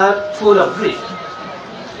a heart full of grief,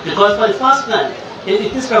 because for the first time in the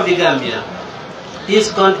history of the Gambia,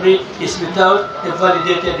 this country is without a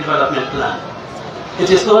validated development plan. It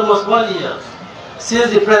is almost 1 year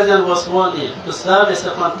since the president was sworn in to serve a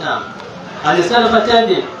second term, and instead of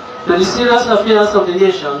attending to the serious affairs of the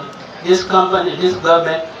nation, this government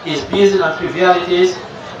is busy on trivialities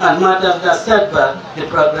and matters that set back the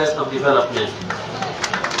progress of development.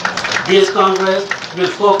 This Congress will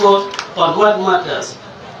focus on what matters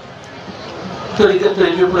to the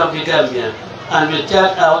people of the Gambia and will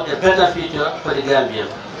chart out a better future for the Gambia.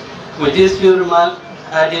 With these few remarks,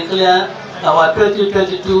 I declare our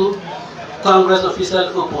 2022 Congress official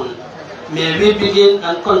open. May we begin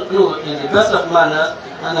and conclude in the best of manners,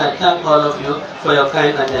 and I thank all of you for your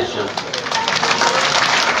kind attention.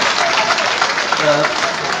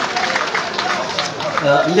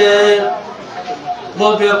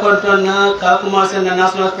 Mobile control na commencé na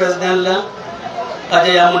national president la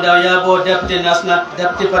aja yamuda yabo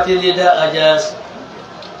deputy party leader aja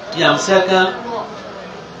Yamseka,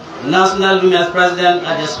 national women's president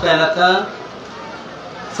aja Spenaka,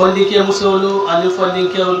 funding ke musolu ani funding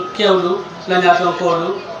kewlu la nyaton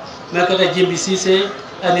kolu mekata Jimbi Cissé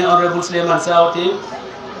ani honorable Suleiman Sauti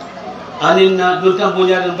ani na duntam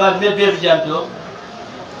bunyadin ba me be janto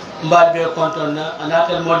mbad be control na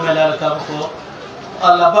anatel mod melal ka ko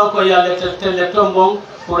Allah banko yalla tele tombong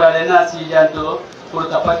pour aller nasi janto pour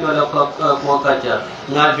kapati wala ko kacha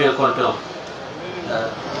ngal be konto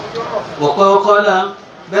ko la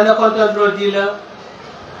bena konto do dila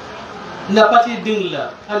na pati dingla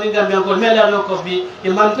ani gambe ko mela no ko bi e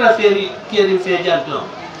man traferi keri fe janto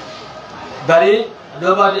bari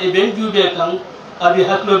do ba e ben jube kan abi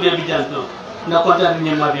haklo be bi janto na konto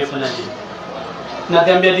ni ma be fanati na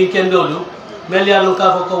gambe din kendolu mela no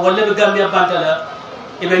ka ko wala be gambe bantala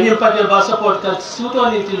ibe ni pati ba support ka suto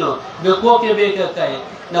ni tilo be ko ke be ka kay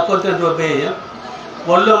na konto do be ya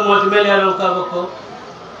wala mo mela no ka ko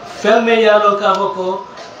ferme ya no ka ko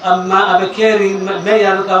amma abe keri me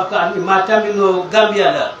ya no ka ma tamino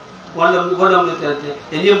Gambia la wala mo tete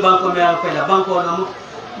e ni banko me an la banko no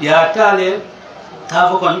ya tale ka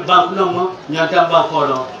ko banko no mo nyanta banko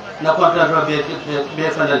no na konto do be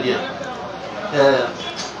fanalia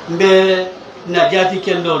mbe na jati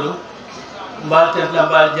kendolo mbal tentla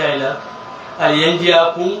mbal jayla aliyen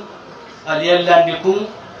diakum aliyen landikum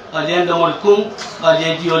aliyen domolkum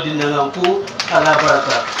aliyen diodinangamku ala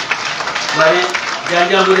baraka bari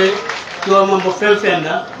JANJANGBUREH to mo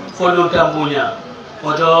fenfenna folo tambunya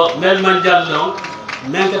odo melman jallo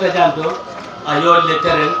men kata janto ayol le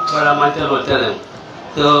terrain wala mantelo terrain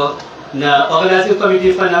to na organizing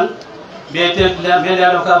committee fanan be tentla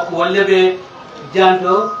medalo ka ko wolle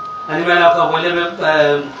janto ani mena ka wolle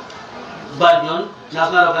Banyon,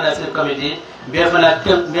 National Organizing Committee, be fana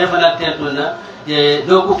tentuna je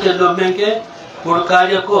doku kendo menke pour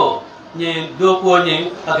kaje ko ni doku ni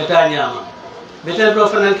akatanyama. Betel bro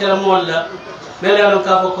fana kala molla, mele alo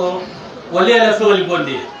ka ko wali ala fongli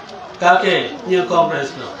bondi kake ni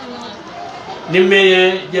congress no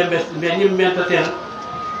nimme jembe be nimme to ten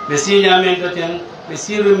be sinya men to ten be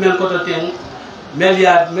siru men ko to ten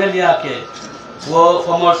melia ke wo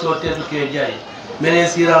famol so tetu ke jay menen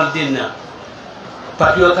siral dinna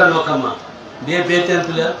patio kano kama be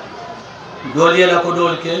tentula doli la ko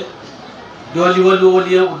dol ke doli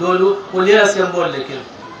woli la symbole ke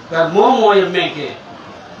ka momo ye menke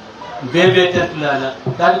bebe tentula la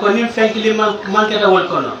kadi ko nim fenkili manke da wol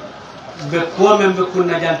kono be ko men be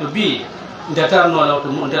kunna janto bi ndatarno la to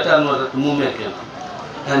mu meke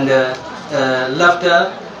and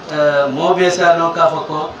lafta mo be sa no ka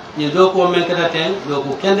fako ni do ko men kada ten do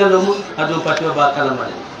ko kende do mu adu patio ba kala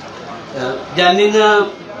male janina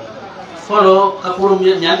folo kapuru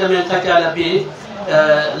nyanda men kacala bi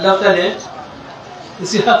lafta le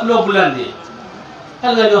si haklo bulandi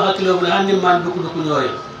hanga no haklo bulandi man duku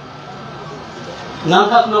nyoyo nan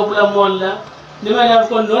haklo bulam molla ni ma dal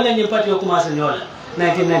ko no la ni patio commencé nyola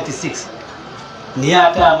 1996 ni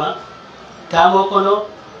atama tamo kono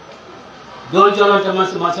dol jolo ta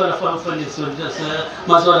masola fali sur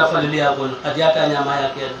masola fali liya kono adiata nyama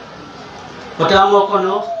yake ko tamo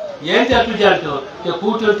kono yenta tu janto te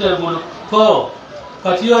kuto te mulu ko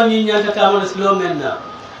patio ni nyanta tamo slo menna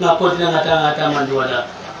na ko dina ngata mandi wala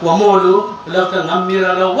wa molu lafta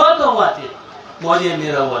ngamira la wato wati modi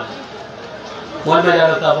mira wala mon be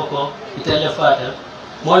la ka ko itele fata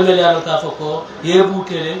mon be la ka ko yebu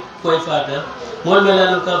tele koy fata mon be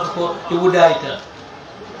la ka ko ibudaita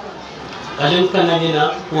alin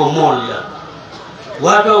kananina wo molla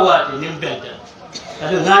wato wati nimbenta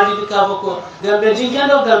ado ngandi ka ko gambe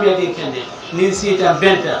dinkendo gambe dinkende ni sita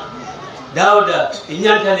benta dawda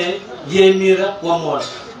inyantale yemira wo mol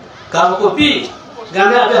ka ko bi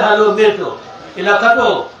gambe abe halo meto ila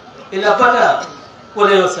kato ila pata ko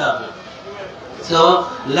le yosabu so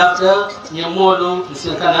lafta nyemodo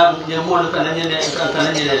sinkana nyemodo kananyene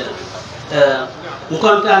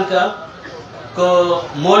nkontanka ko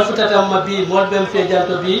mol futata mabi mol bem fe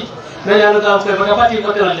janto bi melano ka ko bata pati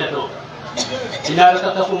ko tan leto ina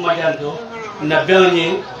ka ka fu majanto na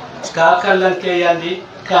belni ka kallan ke yandi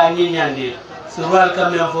ka ni nyandi surwal ka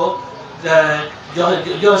memfo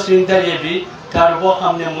jo sin dale bi tar bo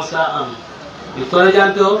xamne musa am ko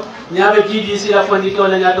janto nyabe jidi si la fondi ko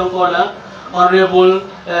la nyaton ko la honorable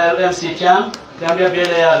MC Cham Gambia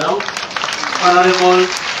bele ya no honorable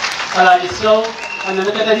Alaji Sow ana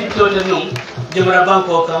nakata di to de num jemra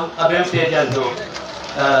banko kam abem fe janto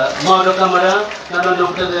Maudo Kamara na don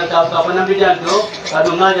dokter ka pa na bijanto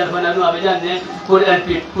adu ngajan fana no abejanne pour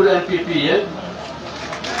NPP ye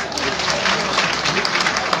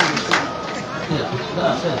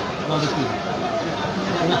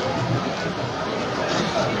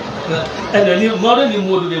ni Maudo ni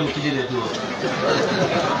modu de mukijine to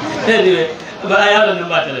anyway ba ayala no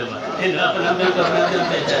matale ba ina fana ben ko na ben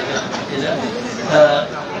fe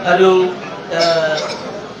adu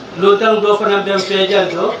lutang do fana dem fe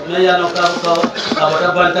janto na yano ka ko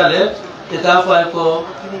abata bantale e ka fa ko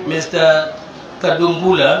Mr.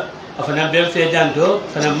 Kadumbula afana dem fe janto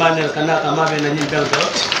fana manel kana kama be na nyim janto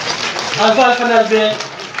alfa fana be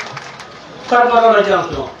karbaro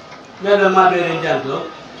janto mele ma be ren janto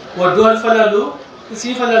wo dol fana lu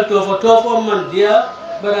si fana to fo man dia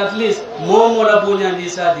but at least momo la bunya di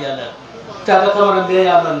sa dia la ta ka kamara be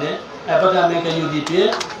ya manne abata me ka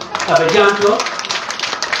UDP abe janto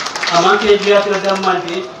amanke dia to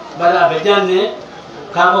damandi bala be janne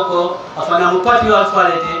kabo ko afana mu pati wal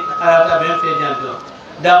falete ayata ben fe janto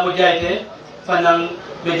da bu jayte fanam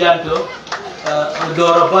be janto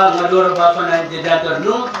doro ba fana de janto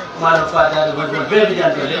no mala fata do be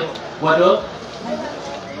janto le wato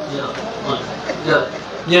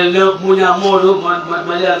ñel le munya modu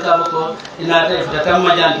malal kabo ko ina tay fata tam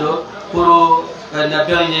janto pour na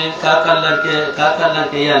benye ka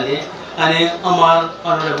kallanke yande ani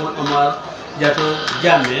honorable Omar Jato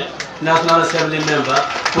Jammeh National Assembly member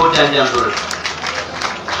for JANJANGBUREH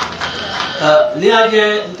ni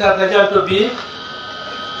aje ntaka janto bi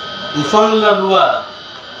mfano la loi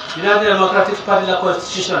United Democratic Party la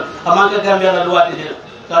constitution amanga Gambia la loi de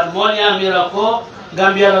kad monya mira ko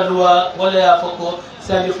Gambia la loi wala ya foko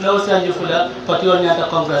sanji fula patio nyata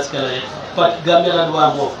congress kala pat Gambia la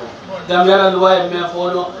loi mo Gambia la loi me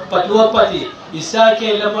fono patio pati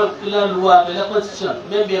isake la loi de la constitution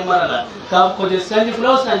même bien marala ka ko de sanji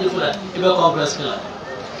fula ibe congress kala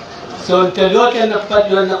so ntelo ken na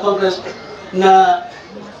patio na congress na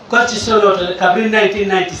constitution de kabri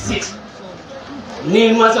 1996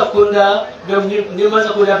 ni masakunda be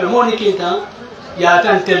moni kinta ya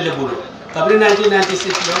tan telle bulu kabri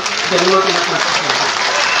 1996 lo de no ken constitution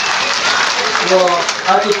lo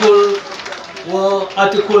article wo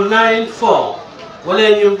article 9(4)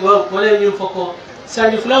 wala ñu foko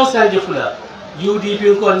sanji fula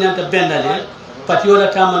UDP ko nyanta bendale patiola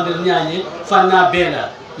tamande nyaani fanna bela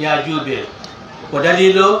ya jube ko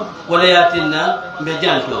dalilo wala yatinna mbe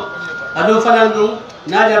janto adum fanandu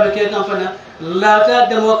naja be ke kam fana lata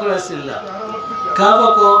democracy la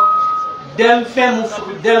kaba ko dem fem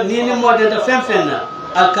dem ni mo de fem fenna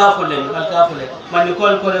al kafole man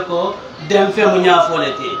ko dem fem nyaafole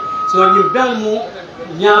ti so ñu bel mu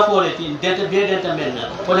nyaafole ti dete be dete menna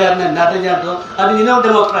ko leer na nata janto adu ni no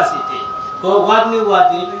democracy ti ko wati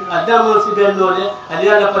adama si bennode ali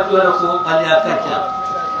ala patwara ko ali akacca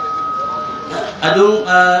adum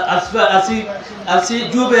asi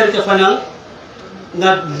juber ke fanan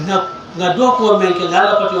nga do ko men ke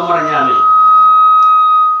ala patwara mara nyame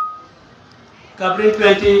kabri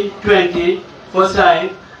 2020 for sai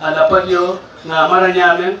ala patyo nga mara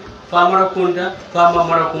nyame fa mara kunda fa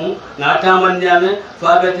mara kun nga taman nyame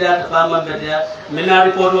fa betia fa man betia mina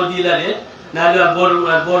report o dilale nada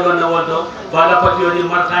bolo na wodo bala patio ni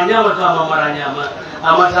martanya wata mamaranya ma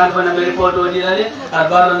amatan fana meri poto ni ale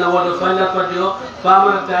albalo na wodo fana patio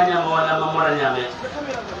fama tanya ma wala mamaranya me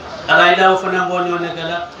ala ida fana bonyo ne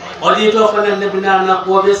kala odito fana ne bina na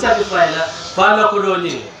ko be satisfy la fala ko do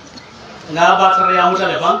ni na ba tare ya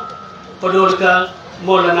mutale ban ko do ka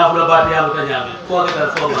mola na hula ba ya mutanya me ko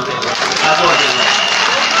ka fo ma ado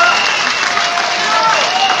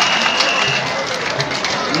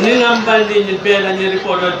ni ngambandi ni bela ni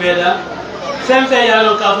reporter bela sempe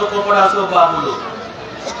yalo ka ko coopération babulo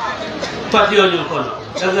patio ni kono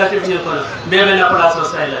executive ni kono bebe na coopération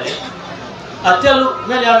sayla atel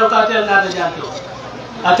mel yalo ka tel na janto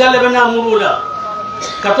atel be na murula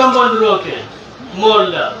katombo ndiroke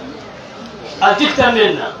molla adikta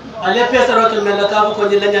menna ale pesa roke mel ka ko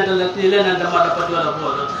ni lanyanta la tilena ndama da patio la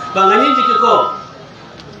bodo bangani jikiko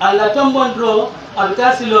ala tombo ndro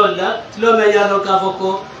alkasilola tilo me yalo ka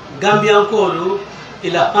ko Gambian kolu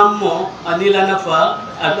ila hammo anila nafa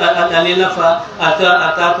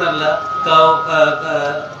atatarla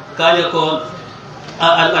kaya ko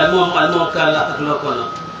almom kala aklokono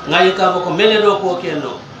ngayi ka ko mele do ko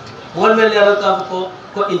keno mol mele yalo ka ko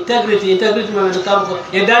integrity me ka ko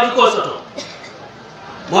e daji ko soto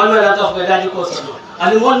mol mele ka ko e daji ko soto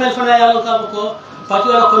ani mol mele fana yalo ka ko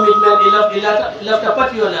patiola commitment ila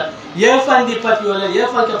patiola ye fandi patiola ye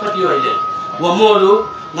fanka patiola wa molu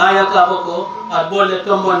ngaya ka ko abole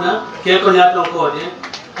tombona ke ko nyaton ko de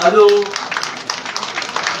adu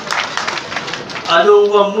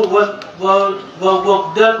wa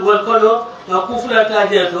dal wal kono na kufula ta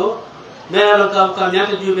jeto me yalo ka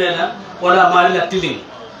nyata jubela wala mari la tiling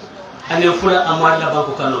ane fula amari la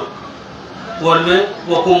banko kano wolme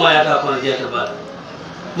wo kuma ya ta ko jeto ba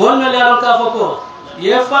mon me yalo ka ko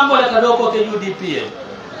ye fambo le ka do ko ke UDP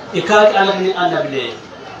e ka ala ni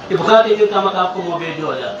annabile ibukate ni kama ka ko mo be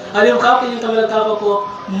dola ali ibukate ni kama ka ko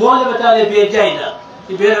mo le batale be jaida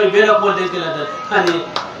ibera ko de kala da hani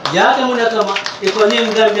ya ta mun kama ko ni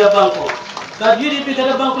Gambia banko ka UDP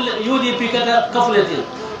kada banko UDP kada kafulati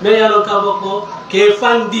me yalo ka ko ke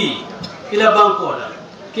fandi ila banko la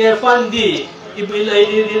ke fandi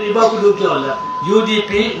ibanko du kala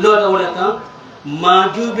UDP lo da wala kan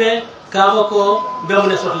ma jube ka ko be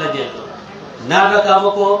mun sotla jeto nada ka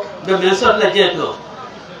ko be men sotla jeto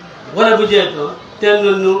wala bujeto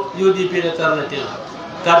tennu UDP de tarnate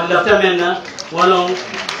kad lafta menna wolon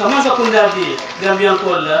kama sakunda di Gambian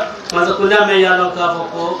kolla masa kunda me yalo ka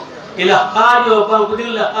foko ila hayo banku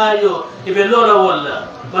dilla hayo ibe lora walla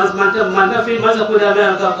mas man fi masa kunda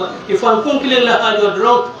me ka ko ifan kunkile la hayo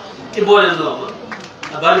drop ibole no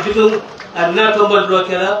abal fitum anna to mon do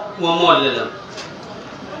kala mo molle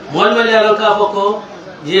mon me yalo ka foko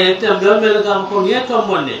ye tambe me ka foko ye to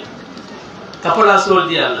monne kapola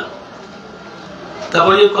soldiana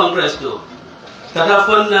kaboni congress do kata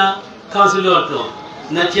fonna councilor to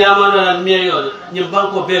na chairman na mayor ni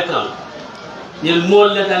banko bekam ni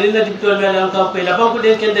molle tan ni dipto mele ka pe la banko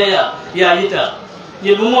den kende ya yita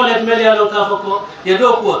ni molle mele ya ka ko ye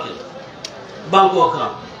do ko ke banko kam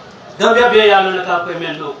Gambia be ya no ka pe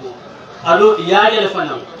men do ko ado ya le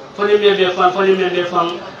fanam foni membe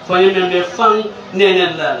fan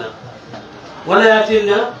nenen lana wala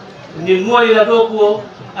yatina ni moyi la do ko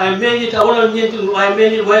ay meñi ta wala ñenti ay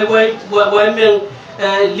meñi way men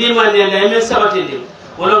limane la men sabatindi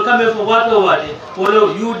wala kambe fo wato wade wala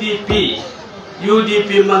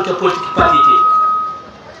UDP manke politique parti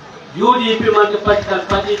UDP manke political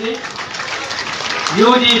parti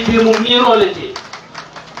UDP mu mirolete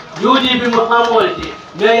UDP mu hamolete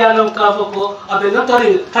me yalon ka foko abe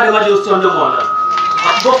notari kada wadi sondo mola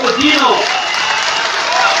boko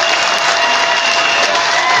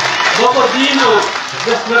boko dino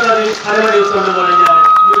just notari harema de so no wala ñaare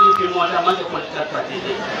UDP mo ta man ko political party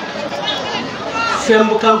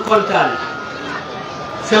fembu kam kontaan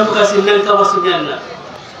fembu ka si nan ka wasu ñanna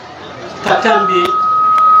katambi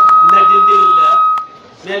na dindilla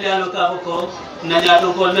melano ka ko na ñaato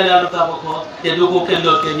ko melano ka ko te do ko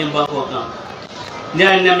kendo ke ñimba ko kan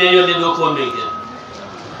ñay na me yole do ko mege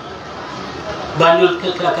banul ke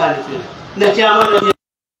kakani fi na chama no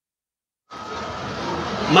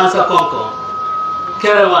Mansa Konko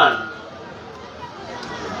Kerewan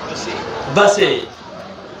Basse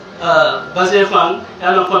Basse Fang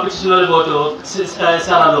alors compétition de voto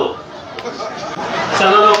Saralo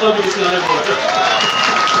compétition de voto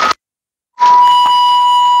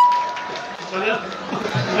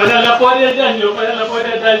pada la poder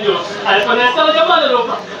daño ay pada sama jamal lo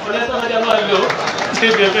pada sama jamal lo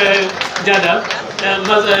c'est jada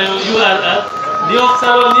mas UR dio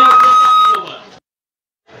salonia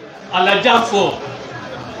ala jamfo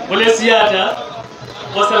wala siyata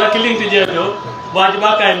wasala kilinti jedo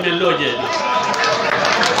wajiba kay mello jedo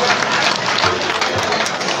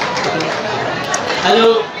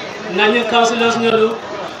alo nani councilors ñolu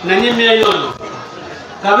nani mayor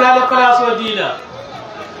kabla de place dila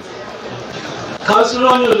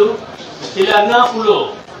councilor ñolu ila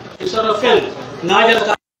nafulo isoro fen najal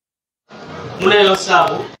ka munayo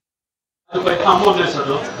sabu ko pammo be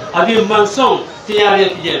soto abi manson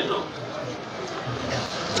tiare jedo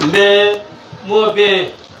mais mo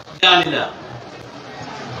be danila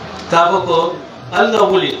taboko alna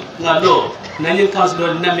wuli ngalo nani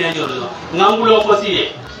councilor na me yorlo ngambulo ko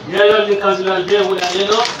siye yoyo ni councilor be wula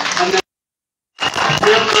yelo anna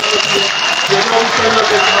be ko siye be ko solo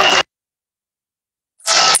be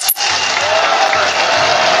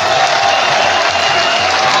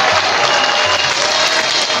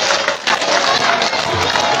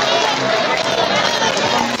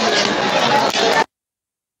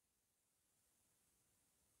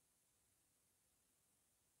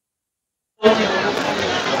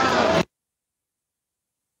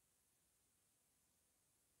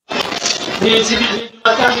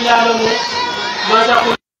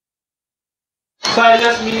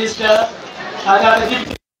Finance Minister ada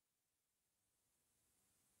Deputy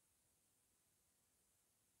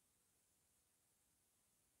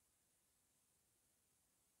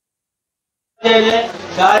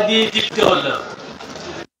Gadi Dictol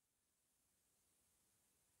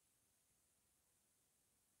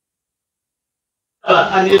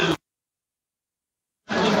Anilu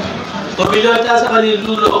Mobilita sa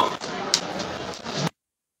Anilulo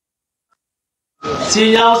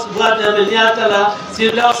Signals brother Meniatala,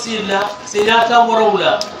 Silla, Signata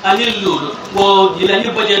Morula, Anilulu, or Yilani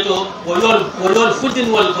Bajeto, or your footing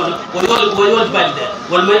will come, or your band,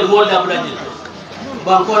 or more than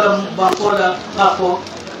Bancola, Apo,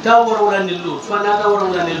 Tower and Nilu, Fanata or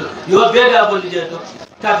Nilu. You are better about the Jeto,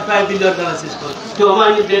 $35 billion. To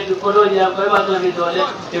money bet to Colonia, Pavato,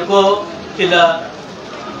 you go in a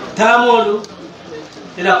Tamolu,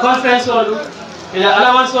 in a conference hall, in a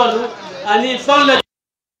allowance hall. Ani found the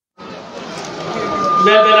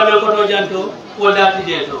Mebe Koto Janto, all that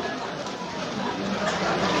Jeto.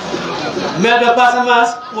 Mebe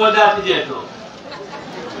Passamas, all that Jeto.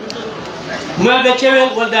 Mebe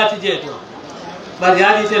Chevel, all that Jeto. But the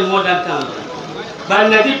Adi tell more than town.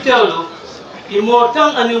 But Nadip Telo,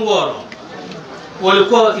 Immortal and in war. Will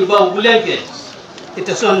call Iba Buleke, it's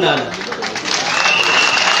a Sondana.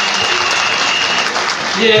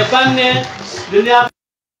 Ye Bane, Dunia.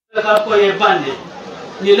 Ko ye bande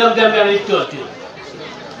ni lam gambe ri toti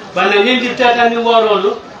bana ni diptata ni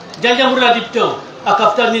worolu janjambura dipto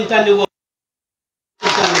akafta ni tani wo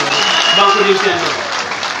banko ni teno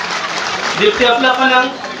dipte apla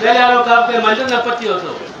panan lele ro ka pe manja na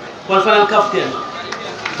patioto kon fanan kaftema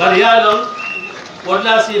bar yalon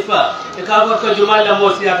wala sifa e ka ko jumala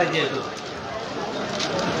mo siata jeto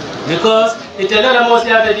because itela mo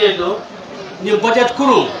siata jeto ni budget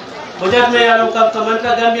kurum budget me yalo kam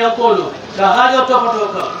kamanta Gambia kono da hajo topoto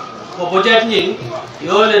kam ko budget ni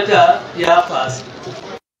yoleta ya pass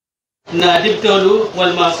na diptolu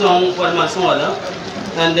wal mason wala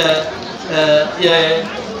and ya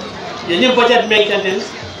ni budget maintenance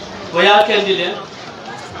waya kendile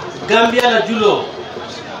Gambia la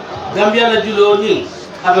julo ni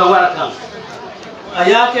abe warakam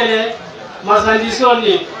ayakele marchandise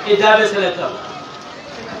ni idabe selekam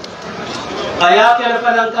aya kele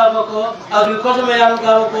fanan ka bako agriculture me yaru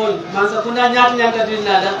ka bako mansa kuna nyat nyanga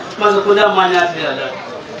dinada mansa kuna manyat dinada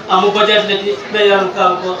amu budget leti me yaru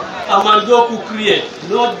ka bako amando ku create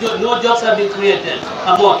no jobs have been created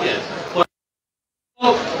amoke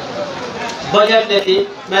budget leti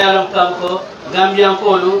mayalom kanko Gambian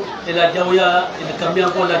kolu ila jawya ila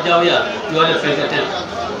Gambian kolu la jawya yole fekete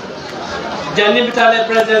janni bitale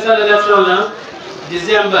presidential election la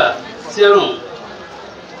December serum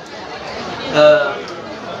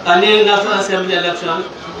ani national assembly election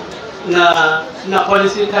na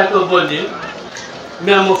policy kaito bondi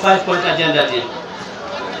même 5-point agenda ti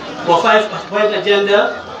ko 5-point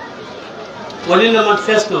agenda woni na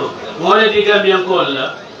manifesto ngone di Gambian kolu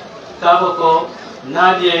la kako ko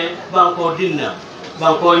nadie banko dinna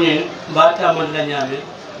banko nyin mbata mon la nyame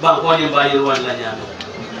banko ni bayir wan la nyame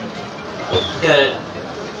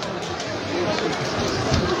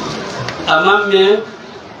amamme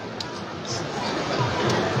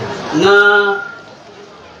na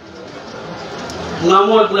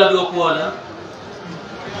ngamol bula do ko wala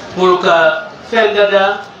pour ka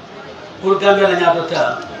fendada pour Gambia la nyato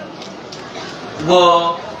ta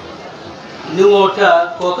bo ni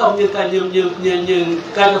ngota ko kam ni ka nyem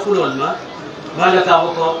ka fulol ma bala ka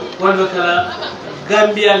ko wolbe kala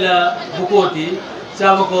Gambia la bukoti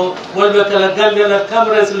sama ko wolbe kala Gambia la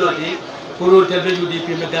Cameroon loti pour te be UDP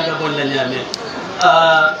me Gambia bon la nyame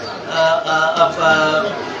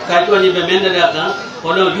ka to ni be menda daka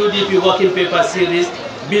ono UDP working paper series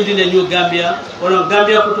building a new Gambia ono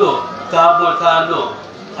Gambia kuto ka bo ka no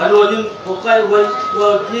ado ni ko kai wo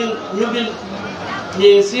ni bil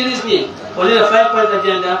ni series ni only a 5-point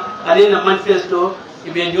agenda and a manifesto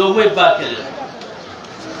ibe ndio moy bakel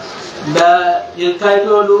da yen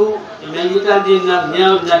kayto lu men yitandi na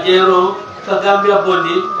jero ka Gambia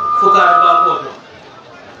bondi fukara ba koto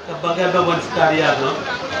ka Gambia bondi fukara yago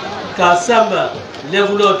ka samba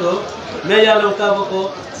levuloto me yalo ka bako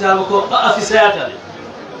samba ko afisayata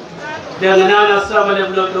de ngana samba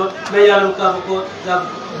levuloto me yalo ka bako da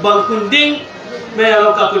bankunding me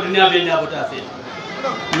yalo ka ko dunia be nyabota fe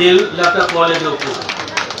ni lapta kole do ko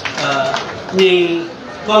ni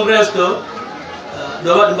congress to do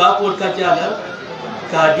wat ba ko ka jala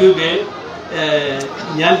ka dube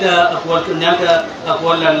nyanda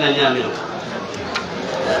akwal lan na nyame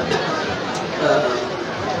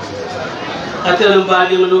atel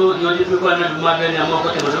mbali ngulu yodi ko na ma be na mo ko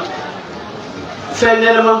temono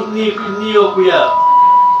fenel mam ni yo kuya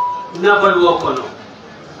na bal wo kono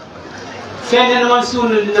fenel mam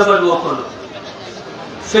sunu na bal wo kono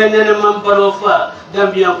fenene man balo fa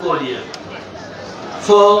Gambian koliya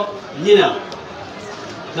fo nyina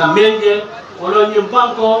na menge wolo nyim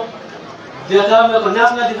banko de game ko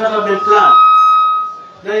national development plan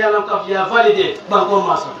da yalla ko ya validé banko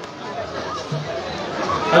maso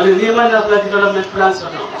ale ni man national development plan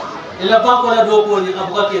sono ila banko la do ko ni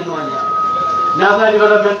abuka ke nonya national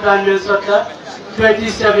development plan men sota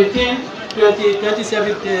 2018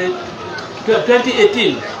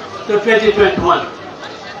 to 2021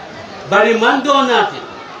 bari man do nati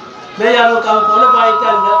me yalo kam ko la bay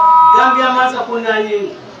tanda Gambia man sa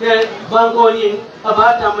kunani te bango ni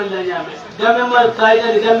abata man la nyame Gambia mal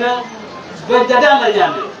kaida ni Gambia be dada la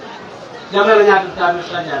nyame Gambia la nyata ta mi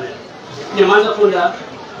sa nyame ni man sa kunda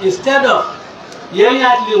instead of ye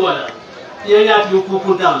nyati wala ye nyati ku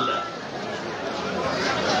kuntam la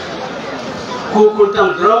ku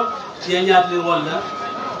kuntam drop ye nyati wala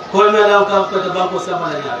ko me la kam ko to bango sa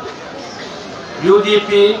man la nyame UDP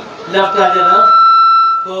lafta jala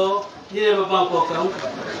ko nyine ba banko kam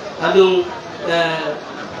adum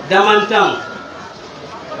damantam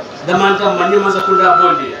mani masa kunda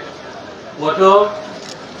bondi woto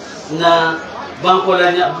na banko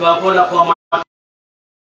la ko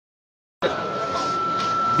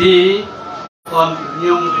bi on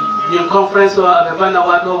nyum conference wa be bana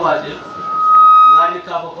wato wade ngani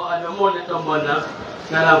ka ko ado mo de tombona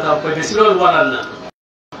na ka ko be silo walanna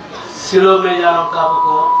silo me yano ka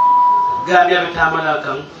ko Gambia be tamala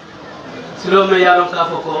kan silo me yano ka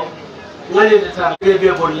ko ngani de ta be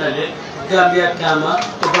bollale Gambia tama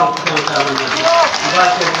to banko tama ni ba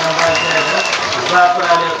ke na ba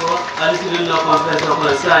parale ko alisilu no conference ko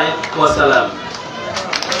sai wa salam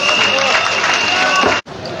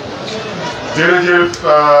jërëjëf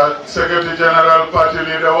secrétaire général parti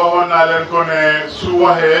leader waxoon naa leen ko ne su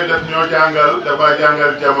waxee daf ñoo jàngal dafa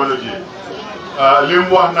jàngal jamono ji li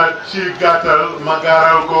mu wax nag ci gàttal ma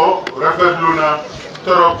gaaral ko rafetlu na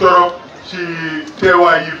torop ci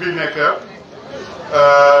teewaay yi fi nekk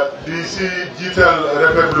di si jiital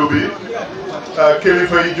rafetlu bi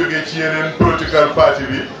kilifa yi jóge ci yeneen political party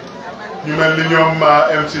bi ñu mel ni ñoom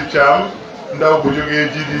MC Thiam ndaw bu jógee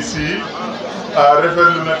GDC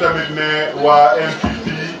rafetlu na tamit ne waa NPP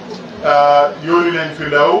yónni nañ fi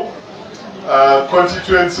ndaw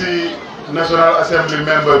constituency National Assembly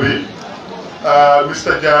member bi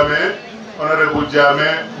Mr Jammeh honorable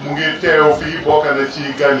Jammeh mu ngi teew fii bokk na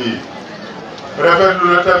ci gan yi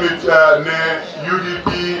rafetlu na tamit ne UDP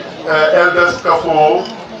elders kafo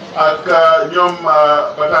ak ñoom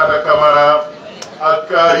Batata Camara ak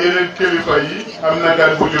yeneen kilifa yi am na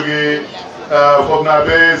gan bu jógee foog naa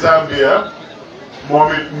ba Zambia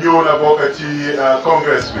moom it ñëw na bokk ci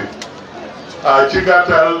congrès bi ci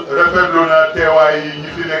gàttal rafetlu na teewaay yi ñi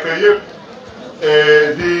fi nekk yëpp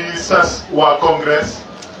di sas waa congrès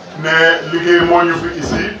ne liggéey moo ñu fi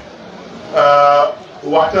isi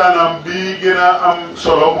waxtaanam bi gën a am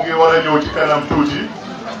solo mu ngi war a ñëw ci kanam tuuti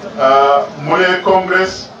mu ne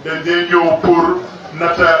congrès dañ dee ñëw pour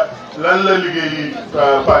nata lan la liggéeyi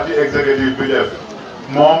parti exécutif bi def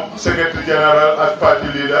moom secrétaire général ak parti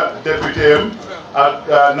leader député am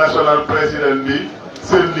ak national président bi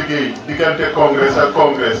seen liggéey diggante congrès ak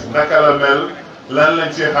congrès naka la mel lan lañ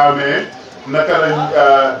ci xamee naka lañ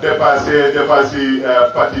dépassé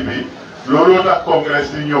parti bi looloo tax congrès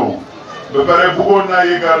di ñëw ba pare bëggoon naa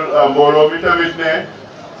yëgal mbooloo mi tamit ne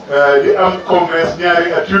di am congrès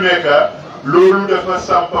ñaari at yu nekk loolu dafa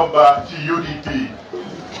sampa baax ci UDP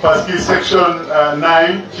parce que section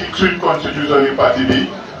 9 ci suñ constitution yi parti bi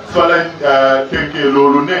fa lañ tënkee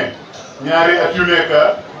loolu ne ñaari at yu nekk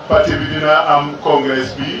parti bi dina am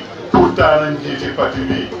congrès bi pour tànn njiiti parti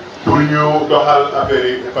bi pour ñu doxal affaire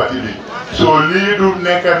yi parti bi so lii du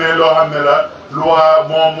nekk ne loo xam ne la loi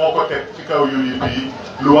moom moo ko teg ci kaw UDP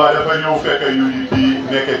loi dafa ñëw fekk UDP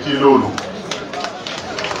nekk ci loolu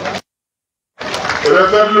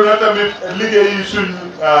rafetlu na tamit liggéey yi suñ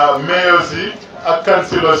mayors yi ak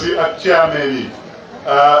councilors yi ak chairman yi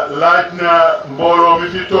laaj na mbooloo mi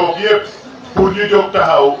fi toog yëpp pour ñu jóg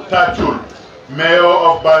taxaw tàccul mayor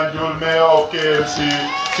of Banjul, mayor of KMC,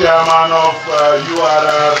 chairman of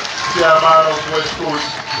URR, chairman of West Coast,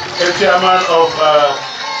 chairman of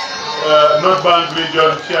North Bank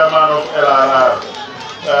Region, chairman of LRR.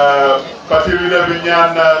 Parti leader bi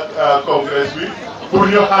ñaan na congrès bi pour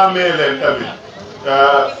ñu xàmmee leen tamit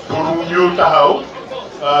pour ñu taxaw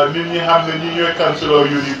nit ñi xam ne ñi ñooy councilor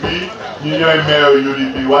UDP ñi ñooy mayor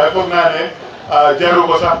UDP waaye foog naa ne jaru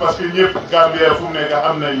ko sax parce que ñëpp Gambia fu mu nekk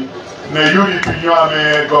xam nañ ne UDP ñoo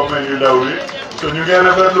amee government yu ndaw yi so ñu ngi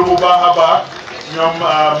rafetlu bu baax a baax ñoom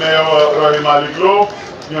mayor Rohey Malick Lowe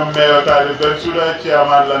ñoom mayor Talib Bensouda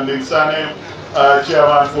chairman Landing Sané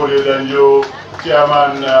chairman Fodé Danjo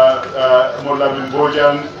chairman Moulamin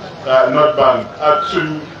Bojang North Bank ak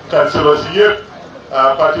suñ councilors yi yëpp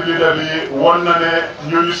parti leader bi won na ne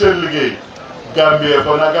ñooñu seen liggéey Gambie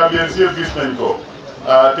kon na Gambien si yëpp gis nañ ko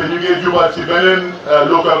te ñu ngi jubal ci beneen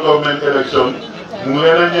local government election mu ngi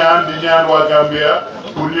leen a ñaan di ñaan waa Gambia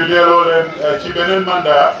pour ñu delloo leen ci beneen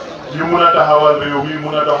mandat ñu mun a taxawal réew mi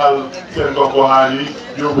mun a doxal seen gox-goxaan yi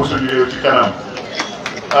yóbbu suñu réew ci kanam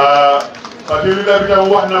parti leader bi tam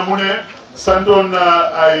wax na mu ne santoon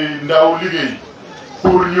na ay ndaw liggéey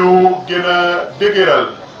pour ñu gën a dëgëral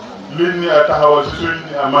liñ taxawal ci suñ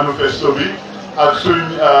manifesto bi ak suñ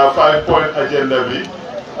 5 point agenda bi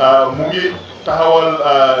mu ngi taxawal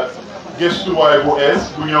gëstuwaay bu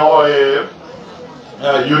ees bu ñoo ooyee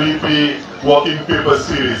UDP working paper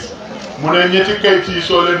series mu ne ñetti kayit yi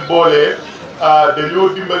soo leen boolee dañoo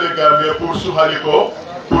dimbale Gambia pour suxali ko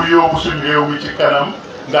pour yóbbu suñ réew mi ci kanam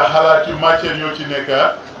ndax xalaat yu matière ñoo ci nekk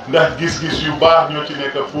ndax gis-gis yu baax ñoo ci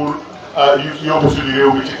nekk pour yóbbu suñu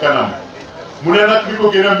réew mi ci kanam mu ne nag li ko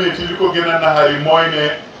gën a métti li ko gën a naxari mooy ne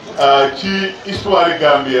ci histoire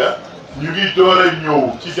Gambia ñu ngi door a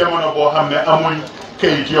ñëw ci jamono boo xam ne amuñ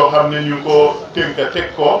kayit yoo xam ne ñu ngi ko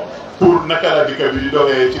teg ko pour naka la dëkk bi di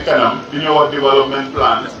doxee ci kanam di ñoo wax development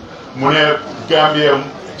plan mu ne Gambia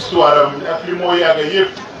histoire am ak li moo yàgga yëpp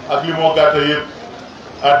ak li moo gàtta yëpp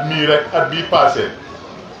at mii rek at bii passé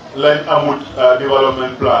lañ amut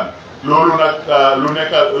development plan loolu nag lu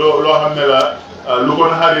nekk loo xam ne la lu ko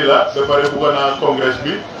naxari la ba pare bugg naa congrès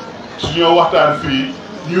bi suñoo waxtaan fii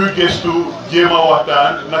ñuy gëstu jéem a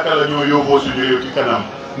waxtaan naka la ñoo yóbboo suñu réew ci kanam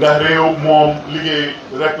ndax réew moom liggéey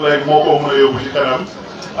rek la moo ko mën a yóbbu ci kanam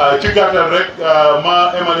ci gàttal rek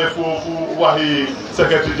ma emale foofu waxi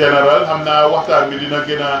secrétaire général xam naa waxtaan bi dina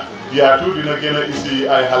gën a yaatu dina gën a isi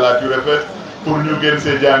ay xalaat yu rafet pour ñu gën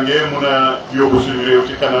see jàngee mun a yóbbu suñu réew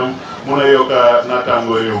ci kanam mun a yokk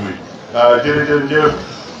naataangoo réew mi jërëjëf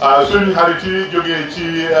suñu xarit yi jógee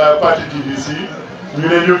ci parti GDC ñu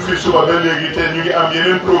ne ñu fi suba ba léegi te ñu ngi am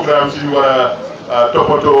yeneen programme suñu war a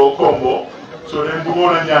toppatoo Kombo soo leen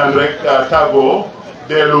bëggoon a ñaan rek tàggoo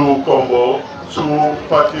dellu Kombo su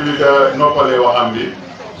parti leader noppalee waxam bi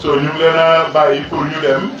so ñu ngi leen a bàyyi pour ñu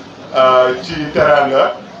dem ci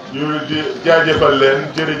teranga ñu di jaajëfal leen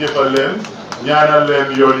jërëjëfal leen ñaanal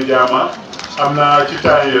leen yooni jaama am na ci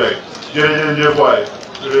temps yi rek jërëjëf waay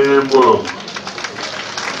jërëjëf mbooloo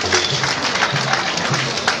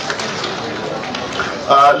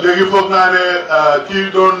léegi foog naa ne kii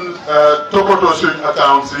doon toppatoo suñ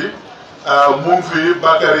accounts yi mu ngi fi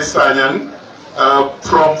Bakary Sanyang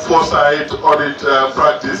from Foresight Audit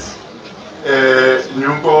Practice ñu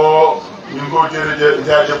ngi ko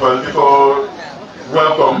jaajëfal di ko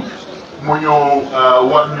welcome mu ñëw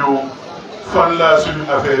wax ñu fan la suñu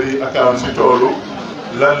affaire yi accounts yi toolu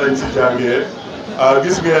lan lañ si jàngee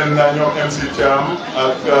gis ngeen ñoom MC Thiam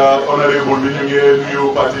ak honorable bi ñu ngi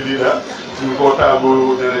nuyu parti leader ñu ko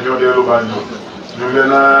taagu dina ñoo deelu Banjul ñu ngi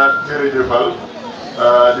leen a jërëjëfal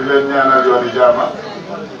di leen ñaanal yoon yi jaama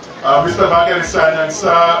Mr. Bakary Sanyang,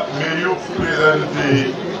 sir, may you present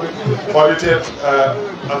the audited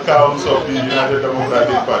accounts of the United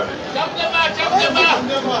Democratic Party.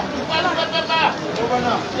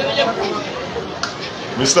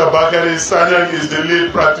 Mr. Bakary Sanyang is the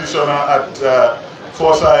lead practitioner at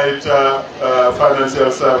Foresight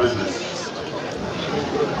Financial Services.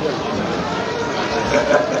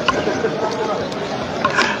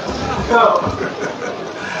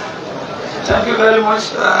 Thank you very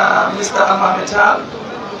much, Mr. Amametal.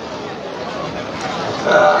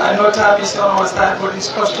 I know time is almost time for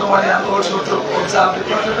this customary and also to observe the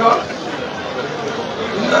protocol.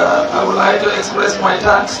 I would like to express my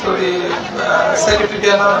thanks to the Secretary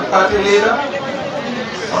General and Party Leader,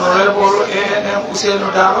 Honorable A.N.M. Hussein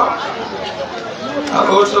Udaba. I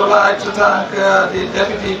would also like to thank the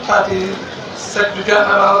Deputy Party Secretary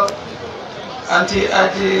General, Auntie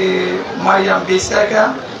Aji Mariam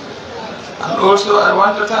Biseka. And also I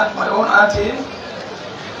want to thank my own auntie,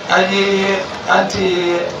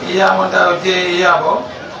 Auntie Yamonda J. Yabo.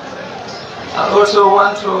 I also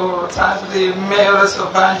want to thank the mayors of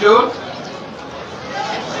Banjul,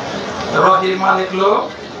 Rohi Malik Lo,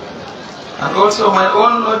 and also my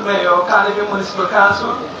own Lord Mayor, Kalibi Municipal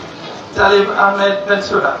Council, Talib Ahmed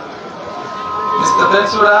Bensouda. Mr.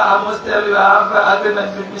 Bensouda, I must tell you I have an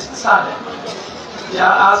agreement with Mr. Sane. He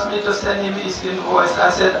asked me to send him his invoice. I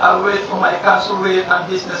said, I'll wait for my council rate and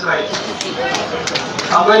business rate.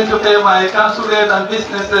 I'm going to pay my council rate and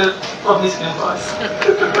business rate from his invoice.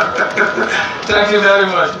 Thank you very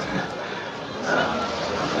much.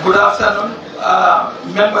 Good afternoon,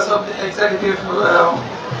 members of the executive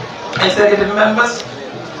members,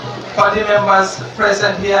 party members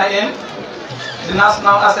present here in the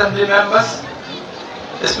National Assembly members,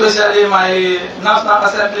 especially my National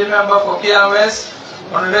Assembly member for Kia West,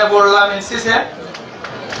 Honorable Lamin Sise.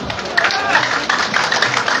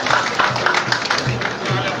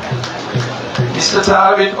 Mr.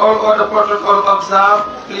 Tar, with all other protocol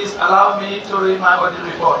observed, please allow me to read my audit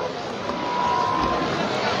report.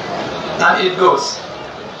 And it goes.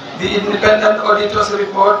 The independent auditor's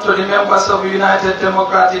report to the members of the United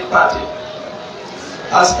Democratic Party.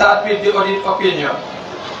 I'll start with the audit opinion.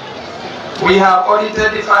 We have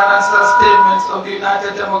audited the financial statements of the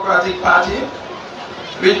United Democratic Party,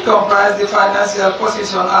 which comprise the financial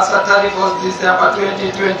position as at 31st December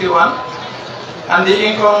 2021, and the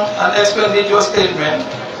income and expenditure statement,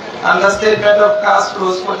 and the statement of cash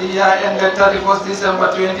flows for the year ended 31st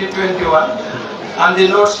December 2021, and the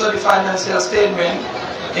notes to the financial statement,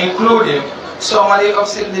 including summary of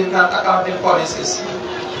significant accounting policies.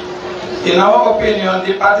 In our opinion,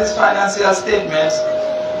 the party's financial statements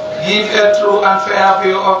give a true and fair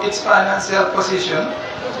view of its financial position,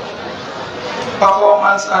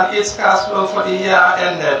 performance, and its cash flow for the year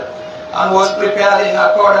ended, and was prepared in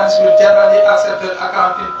accordance with generally accepted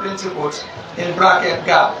accounting principles in bracket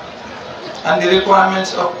GAAP and the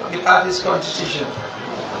requirements of the party's constitution.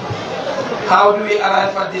 How do we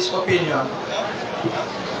arrive at this opinion?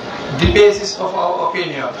 The basis of our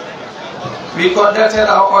opinion. We conducted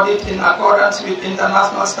our audit in accordance with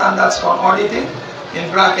international standards on auditing, in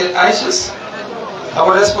bracket ISIS.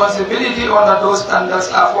 Our responsibility under those standards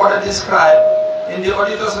are further described in the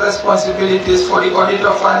auditor's responsibilities for the audit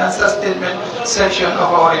of financial statement section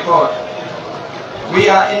of our report. We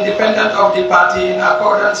are independent of the party in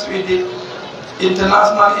accordance with the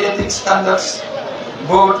International Ethics Standards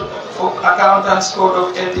Board for Accountants Code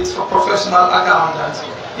of Ethics for Professional Accountants,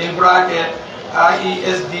 in bracket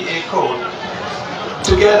IESDA code,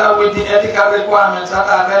 together with the ethical requirements that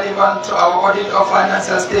are relevant to our audit of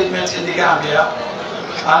financial statements in the Gambia,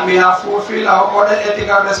 and we have fulfilled our other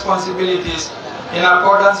ethical responsibilities in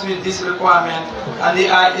accordance with this requirement and the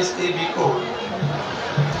ISAB code.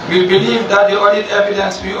 We believe that the audit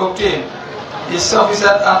evidence we obtain is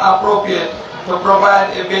sufficient and appropriate to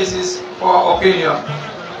provide a basis for our opinion.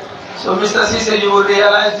 So Mr. Sise, you will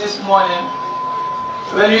realize this morning,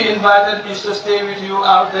 when you invited me to stay with you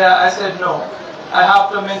out there, I said no. I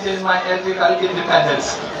have to maintain my ethical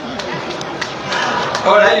independence.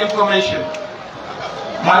 Other information.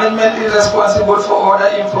 Management is responsible for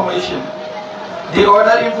other information. The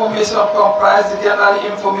other information comprises the general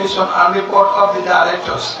information and report of the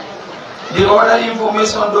directors. The other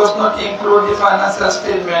information does not include the financial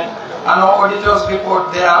statement and our auditor's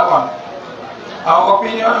report thereon. Our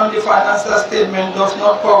opinion on the financial statement does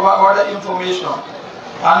not cover other information,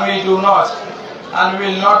 and we do not and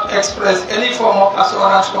will not express any form of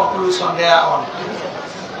assurance conclusion thereon.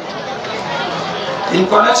 In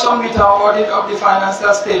connection with our audit of the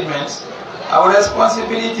financial statements, our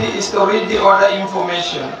responsibility is to read the other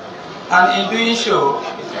information, and in doing so,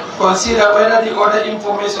 consider whether the other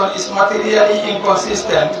information is materially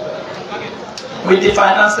inconsistent with the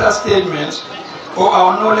financial statements or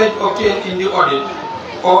our knowledge obtained in the audit,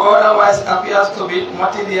 or otherwise appears to be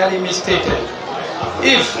materially misstated.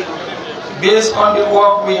 If, based on the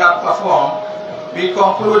work we have performed, we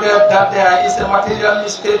concluded that there is a material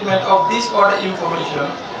misstatement of this other information,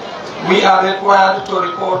 we are required to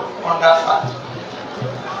report on that fact.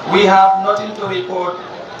 We have nothing to report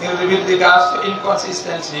with regards to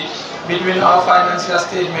inconsistency between our financial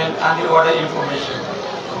statement and the other information.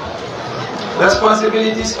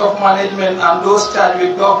 Responsibilities of management and those charged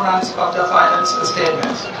with governance of the financial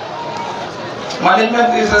statements.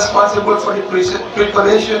 Management is responsible for the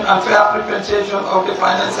preparation and fair presentation of the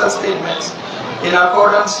financial statements in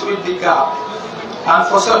accordance with the GAAP, and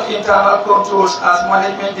for such internal controls as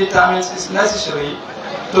management determines is necessary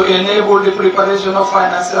to enable the preparation of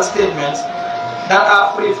financial statements that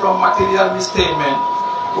are free from material misstatement,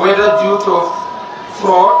 whether due to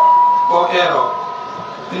fraud or error.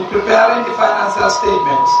 In preparing the financial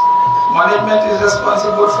statements, management is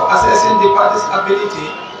responsible for assessing the party's ability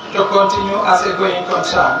to continue as a going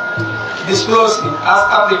concern, disclosing as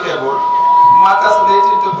applicable matters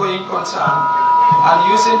relating to going concern, and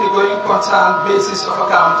using the going concern basis of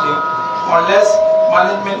accounting unless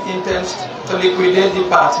management intends to liquidate the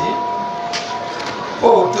party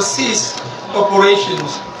or to cease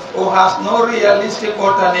operations or has no realistic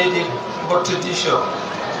alternative but to do so.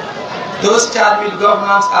 Those charged with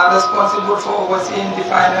governance are responsible for overseeing the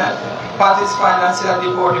party's financial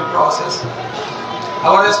reporting process.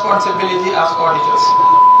 Our responsibility as auditors.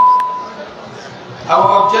 Our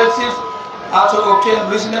objective are to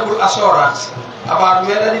obtain reasonable assurance about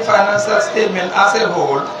whether the financial statement as a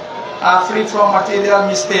whole are free from material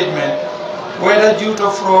misstatement, whether due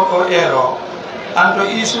to fraud or error, and to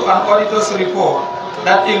issue an auditor's report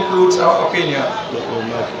that includes our opinion.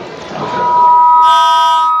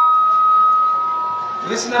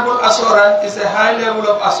 Reasonable assurance is a high level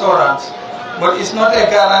of assurance, but it's not a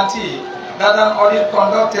guarantee that an audit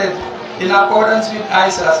conducted in accordance with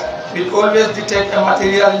ISAs will always detect a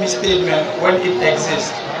material misstatement when it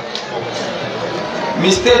exists.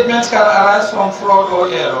 Misstatements can arise from fraud or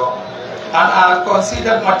error and are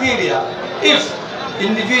considered material if,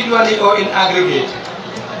 individually or in aggregate,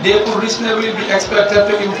 they could reasonably be expected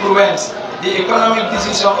to influence the economic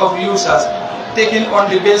decision of users taken on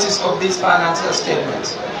the basis of these financial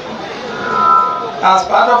statements. As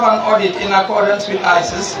part of an audit in accordance with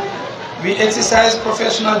ISIS, we exercise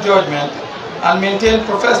professional judgment and maintain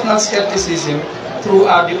professional skepticism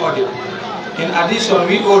throughout the audit. In addition,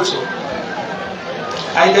 we also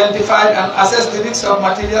identified and assessed the risks of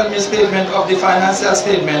material misstatement of the financial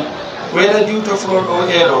statement, whether due to fraud or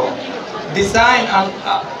error, designed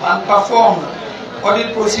and performed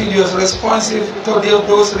audit procedures responsive to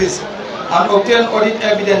those risks, and obtain audit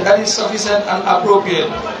evidence that is sufficient and appropriate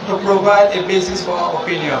to provide a basis for our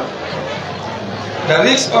opinion. The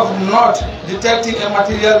risk of not detecting a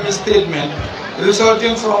material misstatement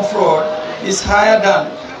resulting from fraud is higher than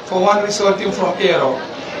for one resulting from error,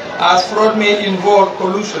 as fraud may involve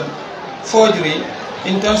collusion, forgery,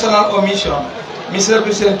 intentional omission,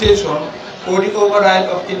 misrepresentation, or the override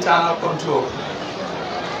of internal control.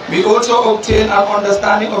 We also obtain an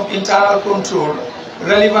understanding of internal control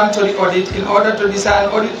relevant to the audit in order to design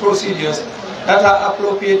audit procedures that are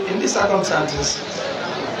appropriate in the circumstances,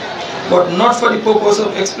 but not for the purpose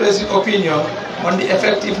of expressing opinion on the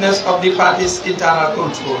effectiveness of the party's internal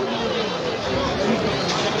control.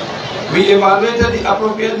 We evaluated the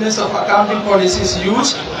appropriateness of accounting policies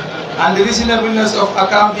used and the reasonableness of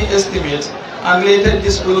accounting estimates and related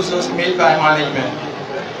disclosures made by management.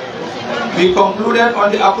 We concluded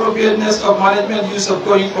on the appropriateness of management use of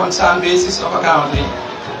going concern basis of accounting,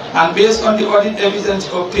 and based on the audit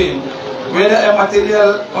evidence obtained, whether a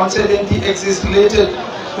material uncertainty exists related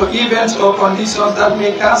to events or conditions that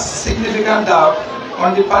may cast significant doubt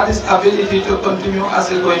on the party's ability to continue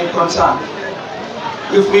as a going concern.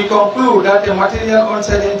 If we conclude that a material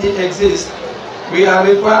uncertainty exists, we are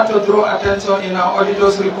required to draw attention in our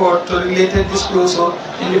auditor's report to related disclosure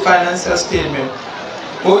in the financial statement.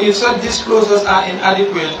 or if such disclosures are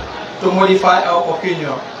inadequate, to modify our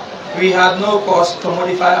opinion. We had no cause to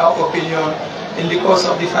modify our opinion in the course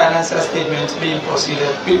of the financial statements being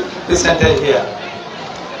presented here.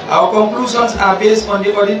 Our conclusions are based on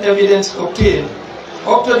the audit evidence obtained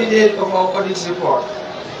up to the date of our audit report.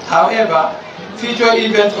 However, future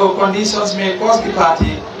events or conditions may cause the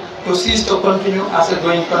party to cease to continue as a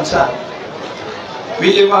going concern.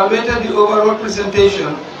 We evaluated the overall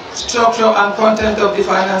presentation, structure and content of the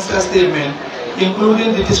financial statement,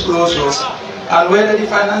 including the disclosures, and whether the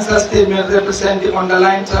financial statement represents the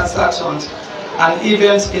underlying transactions and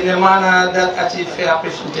events in a manner that achieve fair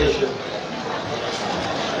presentation.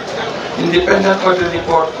 Independent audit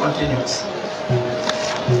report continues.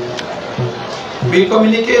 We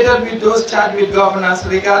communicated with those charged with governance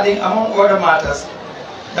regarding, among other matters,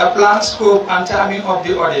 the planned scope and timing of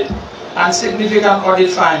the audit and significant audit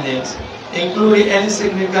findings, including any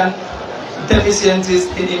significant deficiencies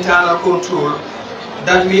in internal control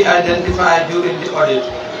that we identified during the audit.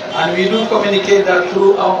 And we do communicate that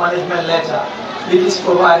through our management letter, which is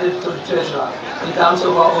provided to the treasurer in terms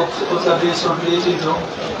of our observation relating to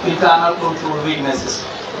internal control weaknesses.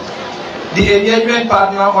 The engagement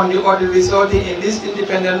partner on the audit resulting in this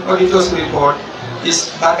independent auditor's report is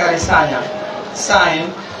Bakari Sanya,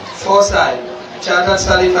 signed, foresight, Chartered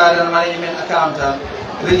Certified and Management Accountant,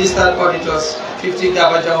 Registered Auditors, 50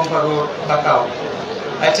 Gabajahumpa Road, Bakau.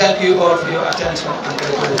 I thank you all for your attention and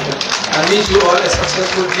cooperation, and wish you all a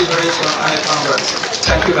successful deliberation and a congress.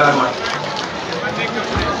 Thank you very much.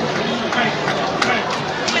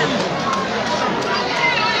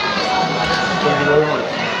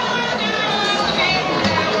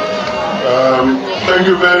 Thank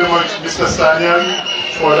you very much, Mr. Sanyan,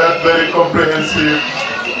 for that very comprehensive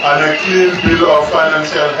and a clean bill of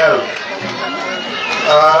financial health.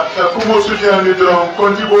 Kumo sutiani drum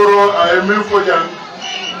kontiboro ay mil fojan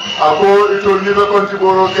ako ito nibe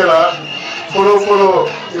kontiboro kela follow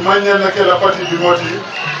imanya na kela parti bimoti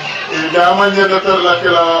ida amanya na terla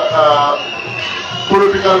kela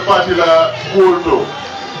political party la kulto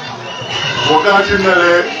wakati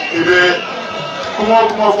nale ibe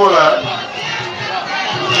kumo fola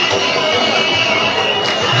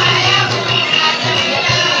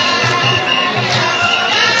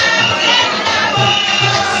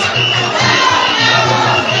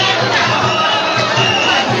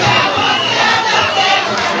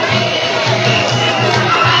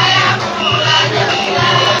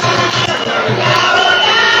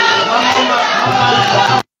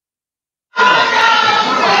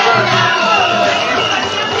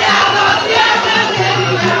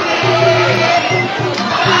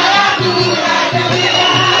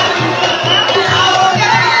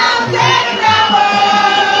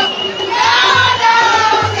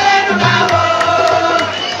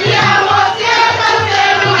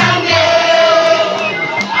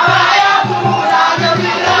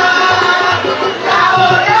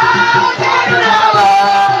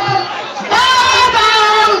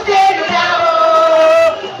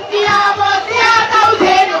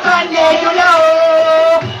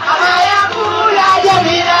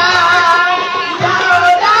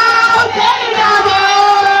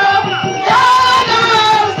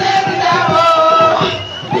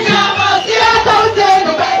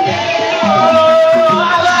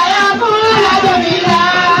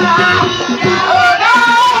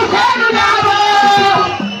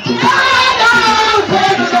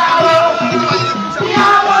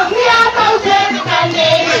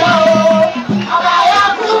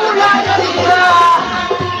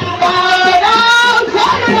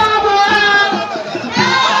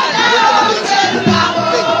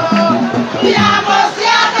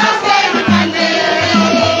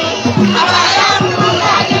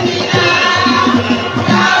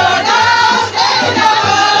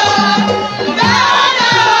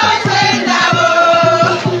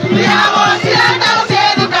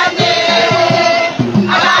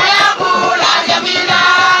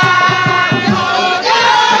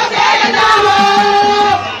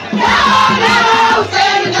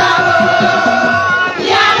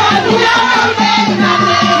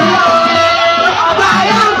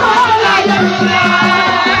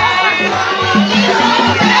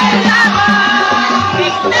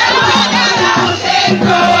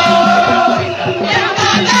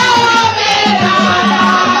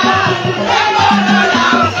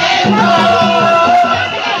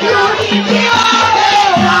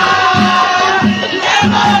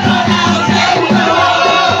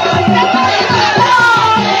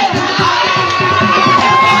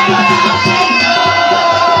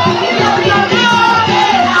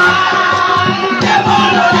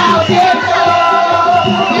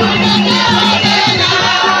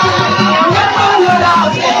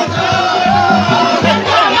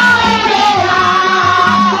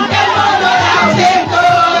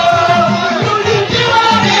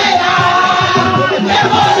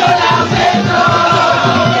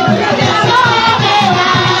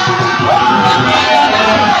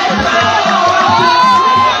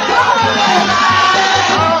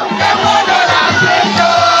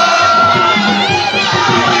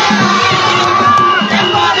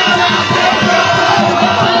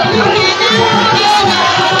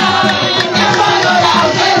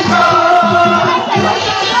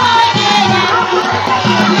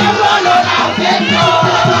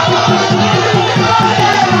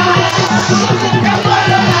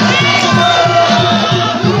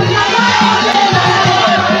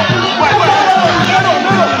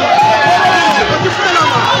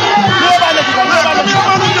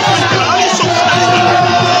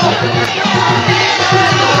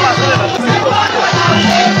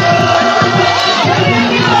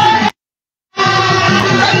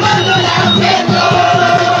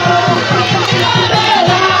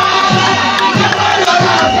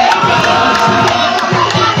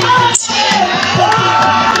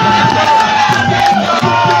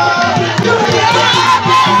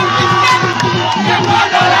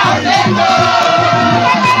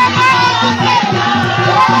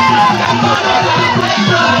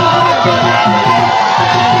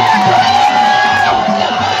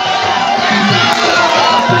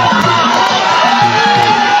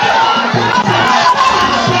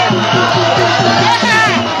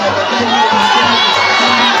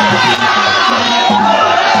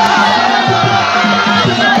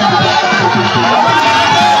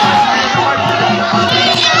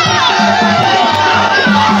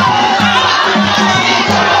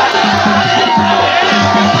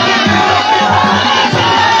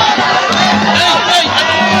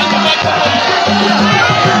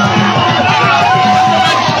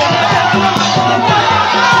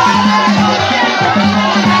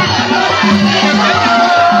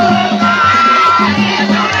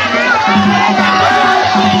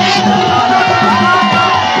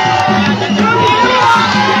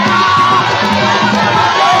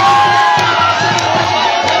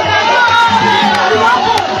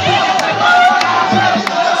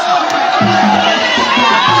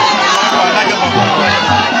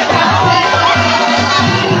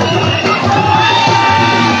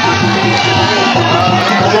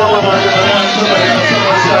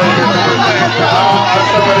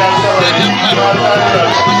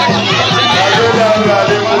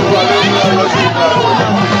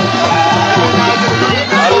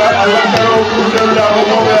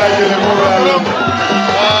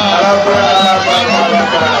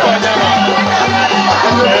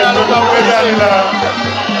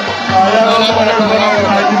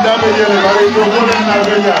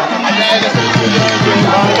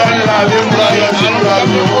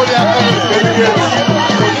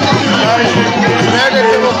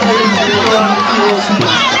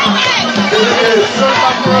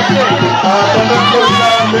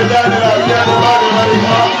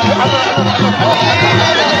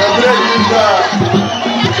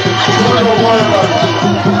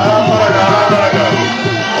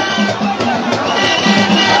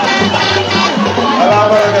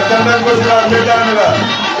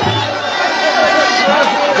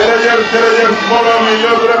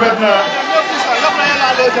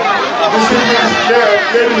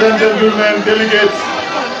Ladies and gentlemen, delegates,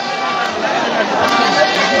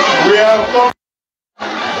 we have come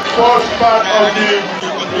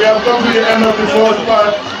to the end of the fourth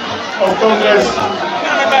part of Congress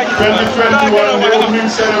 2021, the opening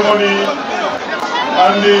ceremony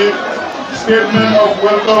and the statement of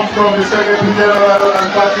welcome from the Secretary General and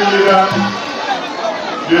Party Leader,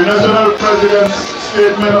 the National President's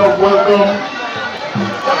statement of welcome,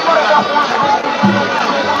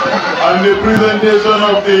 and the presentation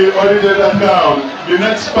of the audited account. The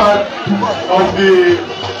next part of the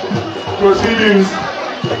proceedings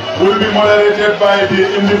will be moderated by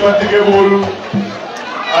the indefatigable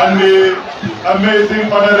and the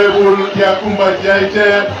amazing Honorable 𝒂𝒄𝒄𝒏,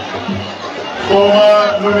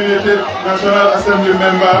 former nominated National Assembly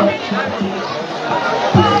member.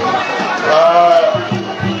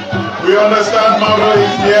 We understand Mauro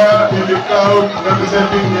is here in the crowd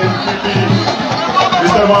representing the UDP.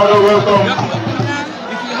 Mr. Mauro, welcome.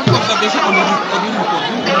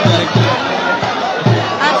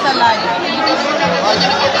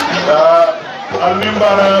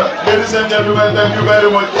 Ladies and gentlemen, thank you very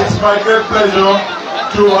much. It's my great pleasure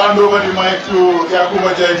to hand over the mic to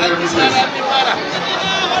𝒂𝒄𝒄𝒏.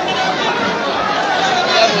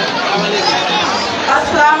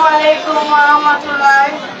 Assalamu alaikum wa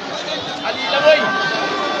rahmatullahi.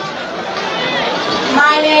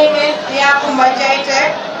 My name is 𝒂𝒄𝒄𝒏,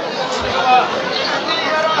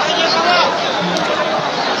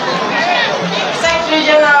 Secretary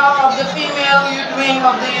General of the Female Youth Wing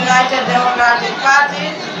of the United Democratic Party.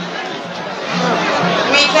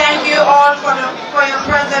 We thank you all for your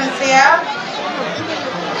presence here.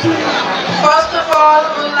 First of all,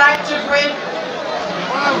 we would like to greet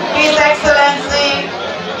His Excellency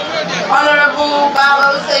Honorable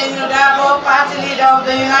𝒂𝒄𝒄𝒏, Party Leader of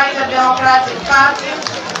the United Democratic Party,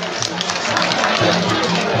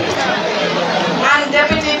 and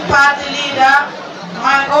Deputy Party Leader,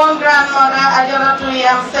 my own grandmother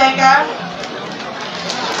𝒕𝒉𝒊𝒔,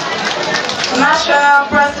 National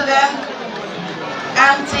President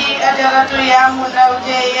Auntie 𝒕𝒉𝒊𝒔,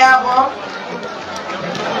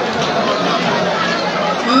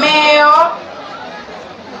 Mayor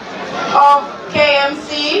of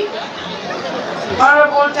KMC,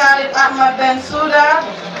 Honorable 𝒕𝒉𝒊𝒏,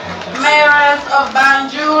 Mayoress of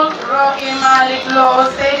Banjul, Rohey Malik Lowe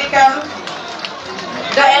Sedikan,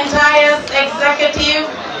 the entire executive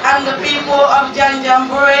and the people of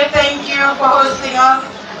JANJANGBUREH, thank you for hosting us.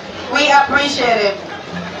 We appreciate it.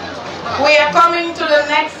 We are coming to the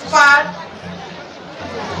next part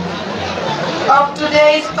of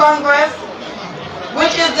today's Congress,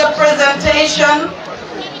 which is the presentation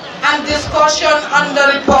and discussion on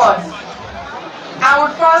the reports. I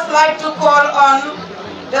would first like to call on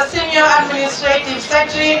the Senior Administrative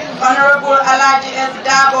Secretary, Honorable Alhaji S.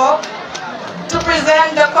 Dabo, to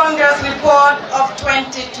present the Congress report of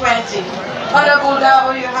 2020. Honorable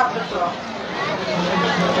Dabo, you have the floor.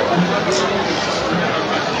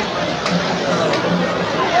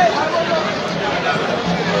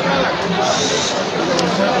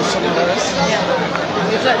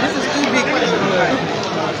 This is too big.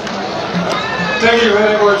 Thank you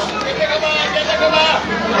very much.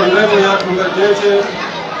 Honorable 𝒂𝒄𝒄𝒏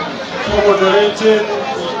for moderating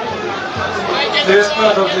this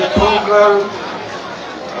part of the program,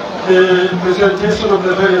 the presentation of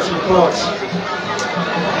the various reports.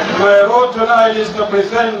 My role tonight is to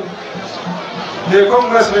present the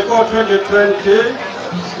Congress Report 2020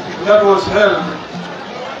 that was held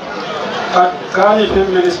at 𝒂𝒄𝒄𝒏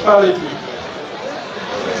municipality.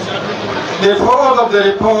 The purpose of the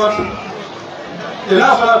report, the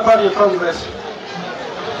National Party Congress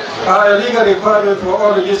are a legal requirement for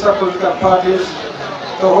all registered political parties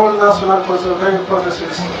to hold national consultation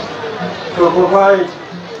processes to provide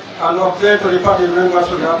and update to the party members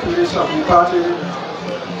of the activities of the party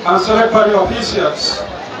and select party officials.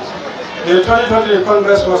 The 2020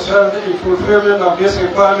 Congress was held in fulfillment of this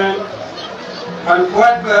requirement and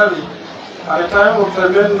quite clearly at a time of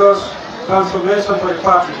tremendous transformation for the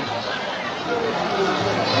party.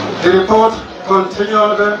 The report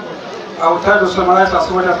continued. I will try to summarize as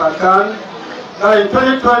much as I can. That in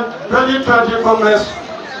 2020 Congress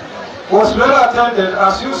was well attended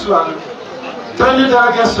as usual. 20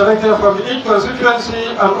 delegates selected from each constituency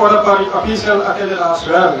and other party officials attended as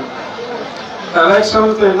well.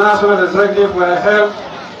 Elections to the national executive were held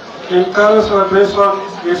in close celebration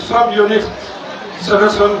with some unique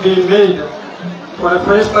selection being made. For the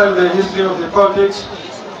first time in the history of the politics,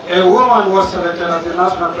 a woman was selected as the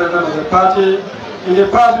national president of the party in the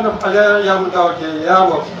person of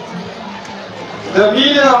𝒂𝒄𝒄𝒏𝒆𝒍. The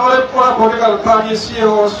media and other political party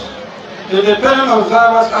CEOs, independent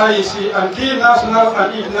observers, IEC, and key national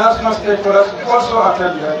and international stakeholders also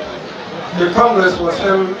attended. The Congress was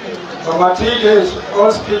held over 3 days.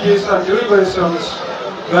 All speeches and deliberations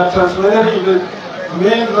were translated in the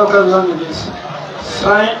main local languages.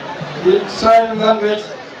 Sign language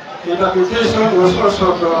interpretation was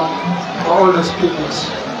also done for all the speakers.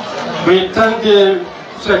 We thank the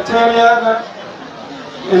Secretariat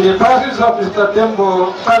in the presence of Mr.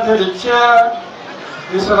 Dembo, the Chair,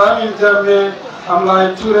 Mr. Amin Jame,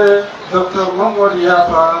 Amlai Ture, Dr. Mahmoud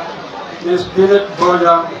Yapa, Ms. Binet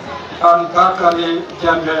Boyam, and Bakari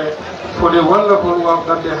Jambe for the wonderful work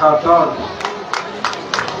that they have done.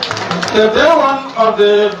 The day one of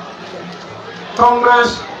the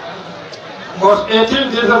Congress was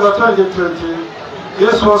 18 December 2020.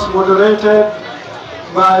 This was moderated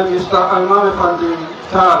by Mr. Almami Fandin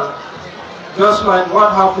Tal, just like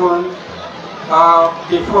what happened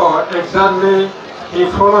before. Exactly, he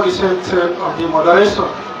followed the same trend of the moderation.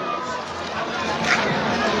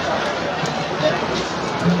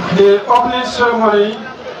 The opening ceremony,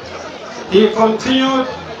 he continued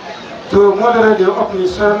to moderate the opening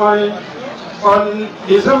ceremony. On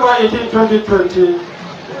December 18, 2020,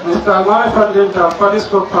 Mr. Almami Fandin Tal, party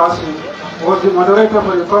spokesperson, was the moderator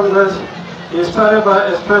for the Congress. He started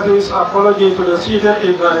by expressing his apology to the seated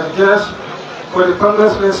invited guests for the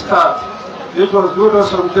Congress late start, which was due to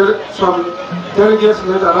some delegates'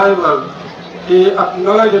 late arrival. He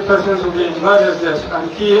acknowledged the presence of the invited guests,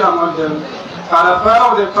 and key among them are the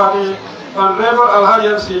father of the party, Honorable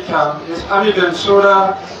Alhaji M.C.K, Ms. Ami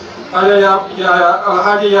Bensouda,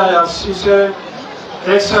 Alhaji Yaya Sise,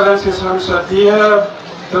 Excellencies Mr. Diab,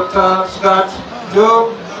 Dr. Scott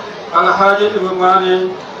Job, Alhaji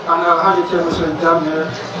Ibumani, and Alhaji J.Jambe,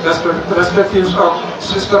 respectives of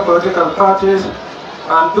sister political parties,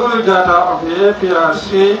 and duly data of the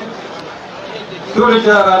APRC,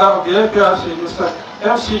 Mr.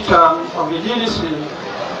 M.C. Cham of the GDC,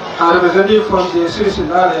 and representative from the Citizen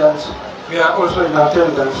Alliance, we are also in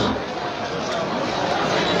attendance.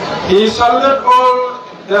 He saluted all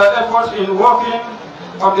their efforts in working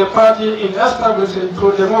of the party in establishing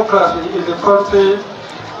true democracy in the country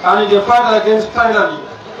and in the fight against tyranny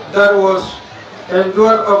that was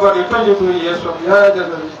endured over the 22 years of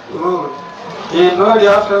𝒂𝒄𝒄𝒏 rule. He acknowledged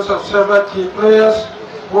the absence of several key players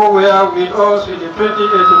who were with us in the 2018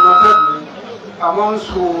 assembly, amongst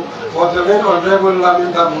who was the late Honorable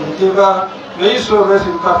Laminda Mundiba. May he so rest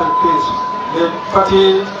in perfect peace, the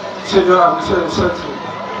party senior administrative secretary.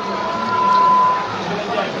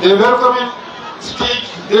 The welcoming speech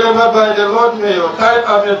delivered by the Lord Mayor, Taib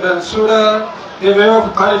Ahmed Bensouda, the Mayor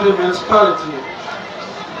of Kanifing Municipality.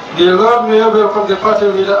 The Lord Mayor welcomed the party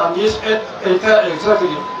leader and his entire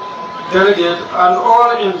executive, delegate, and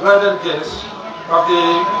all invited guests of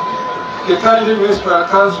the Kanifing Municipal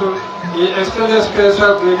Council. He extended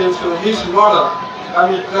special greetings to his mother,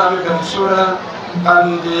 Amit Bensouda,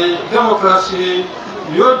 and the Democracy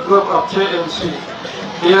Youth Group of JNC.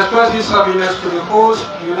 He expressed his happiness to the host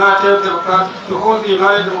United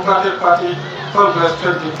Democratic Party Congress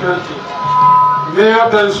 2020. Mayor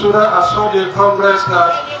Bensouda assured the Congress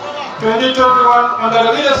that 2021, under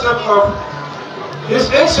the leadership of His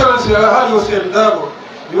Excellency Alhaji Hussein Dabo,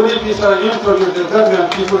 UDP shall introduce the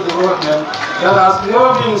government people development that has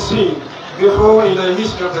never been seen before in the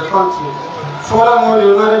history of the country. Furthermore, the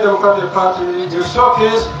United Democratic Party will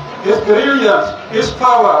showcase its brilliance, its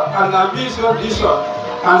power, and ambitious vision,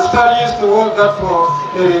 and studies towards that for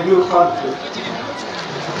a renewed country.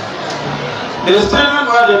 The statement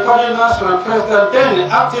by the party national president, then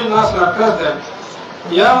acting national president,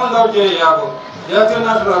 𝒂𝒄𝒄𝒏𝒆𝒍, the acting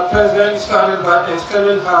national president, started by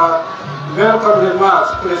extending her welcome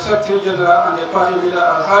remarks to the Secretary General and the party leader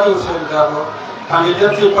Alhaji Hussein Dabo, and the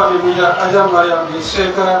Deputy Party Leader JANJANGBUREH,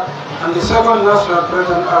 and the second National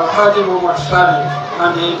President Alhaji Muhammad Sani,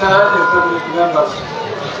 and the entire executive members.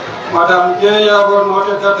 Madam Jayabo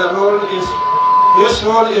noted that his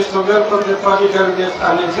role is to welcome the party delegates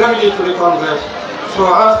and executive to the Congress, so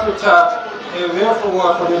as to chart a way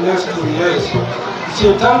forward for the next 2 years. She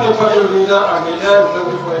thanked the party leader and the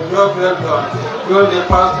executive for a job well done during the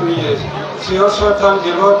past 2 years. She also thanked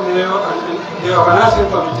the Lord Mayor and the organizing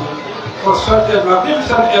committee for such a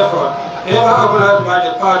magnificent effort ever organized by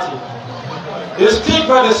the party. The speech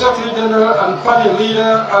by the Secretary General and party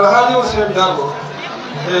leader Alhaji 𝒂𝒄𝒄𝒏.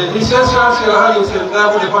 His Excellency Alhaji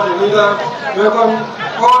𝒂𝒄𝒄𝒏, the party leader, welcomed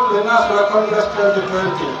all to the National Congress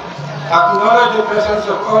 2020, acknowledged the presence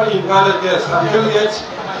of all invited guests and delegates,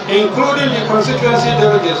 including the constituency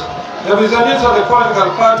delegates, representatives of the political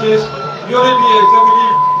parties, UDP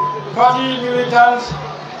executive, party militants,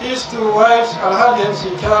 his two wives, Alhaji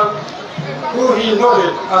𝒂𝒄𝒄𝒏, who he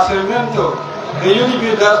noted as a mentor, the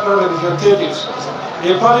UDP diaspora representatives.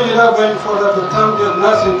 The party leader went further to thank the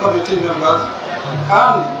nursing committee members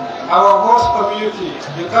and our host community,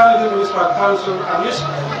 the Candidate Municipal Council, and his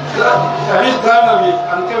dynamic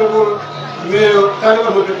and capable Mayor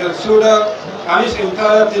𝒂𝒄𝒄𝒏 and his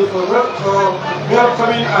entire team for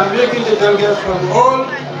welcoming and making the delegates from all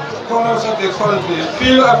corners of the country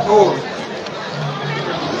feel at home.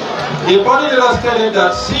 The party leader stated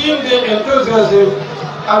that seeing the enthusiasm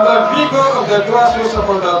and the vigor of the grassroots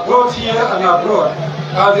supporters both here and abroad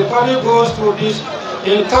as the party goes through this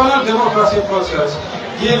internal democracy process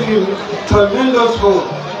give him tremendous hope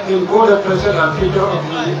in both the present and future of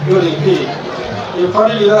the UDP. The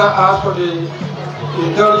party leader asked for the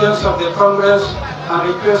indulgence of the Congress and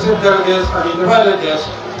requested delegates and invited guests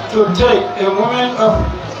to take a moment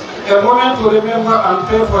to remember and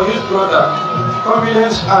pray for his brother,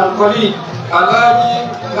 confidence and colleague Alhaji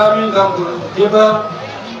𝒂𝒂𝒂𝒏.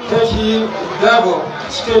 𝒕𝒉𝒊𝒔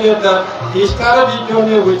stated that he started the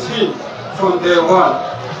journey with him from day one.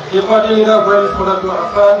 The party leader went further to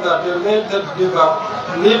affirm that the late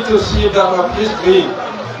𝒕𝒉𝒊𝒔 need to see that of his dream,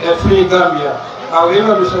 a free Gambia.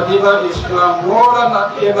 However, Mr. 𝒕𝒉𝒊𝒔 is now more than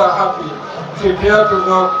ever happy, prepared to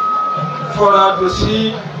work further to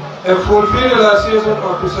see a fulfilled realization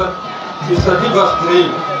of Mr. 𝒕𝒉𝒊𝒔's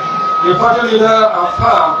dream. The party leader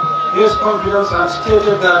affirmed his confidence and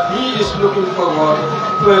stated that he is looking forward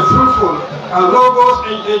to a fruitful and robust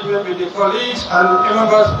engagement with the colleagues and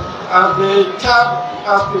members as we chart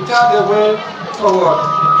the way forward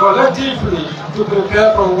collectively to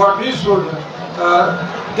prepare for what we should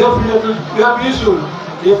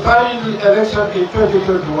the final election in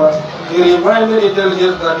 2021. He reminded the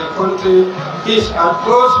delegates that the country is at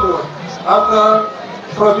crossroads after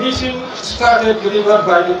provision started delivered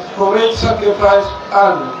by the courage, sacrifice,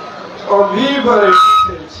 and unwavering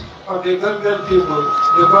sense of the Gambian people.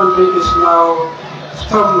 The country is now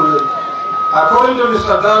stumbling. According to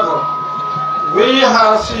Mr. Dago, we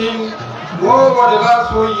have seen more over the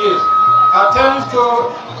last 4 years attempts to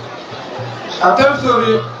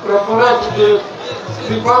recollect the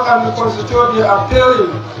report and the constitution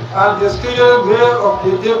appealing and the scale way of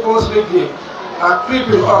the depots rigging are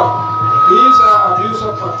creeping up. These are abuse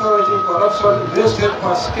of authority, corruption, wasted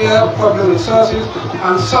or scarce public resources,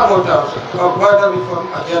 and sabotage of wider reform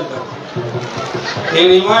agenda. They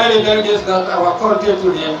reminded delegates that our country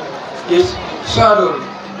today is saddled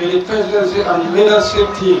with the presidency and leadership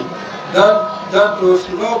team that does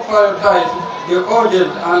not prioritize the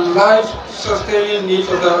urgent and life-sustaining needs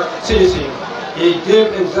of the citizens. He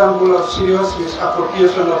gave example of serious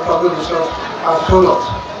misappropriation of public resources as follows.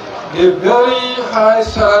 The very high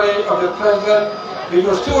salary of the president, which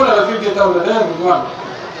was $250,000 every month,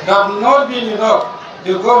 that not being enough,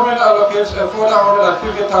 the government allocates a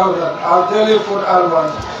 $450,000 as daily food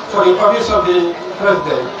allowance for the office of the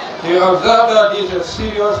president. We observe that this is a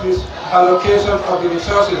serious misallocation of the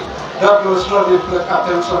resources that does not reflect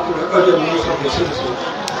attention to the urgent needs of the citizens.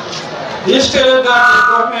 He stated that the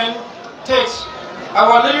government takes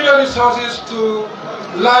our limited resources to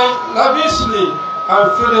live lavishly and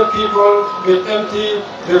fill the people with empty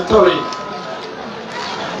rhetoric.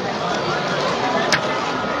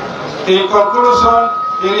 In conclusion,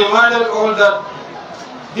 he reminded all that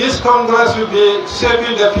this Congress will be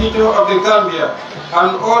shaping the future of the Gambia,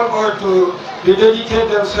 and all ought to dedicate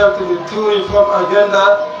themselves to the true reform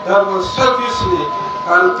agenda that was selfishly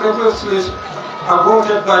and purposely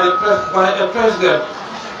aborted by a president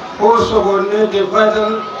who subordinated the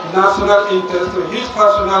vital national interest to his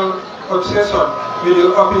personal obsession with the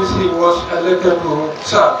office he was elected to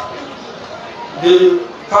serve. The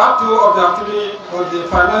part 2 of the activity was the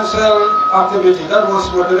financial activity that was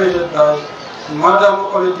moderated by Madam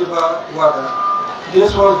Olidiba Wada.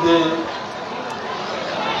 This was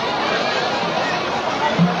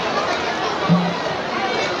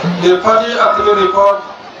the party activity report,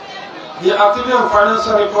 the activity and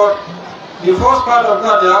financial report. The first part of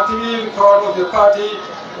that, the activity report of the party,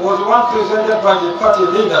 was one presented by the party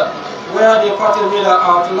leader, where the party leader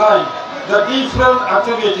outlined the different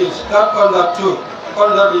activities that undertook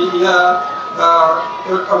under the year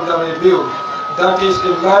under review. That is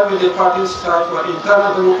in line with the party's strive for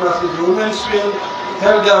internal democracy. The Women's Wing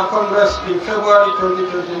held their Congress in February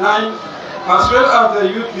 2029, as well as the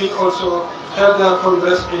Youth Wing also held their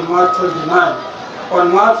Congress in March 29. On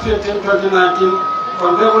March 15, 2019,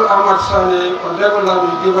 Honorable Ahmad Saleh, Honorable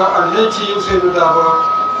Lamin Giba, and Lechi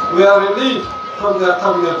𝒂𝒄𝒄𝒏𝒏 were relieved from their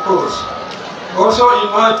cabinet posts. Also in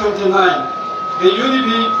March 29, the UDP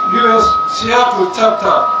US Seattle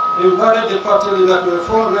chapter invited the party leader to a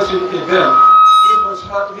fundraising event.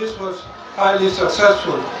 This was highly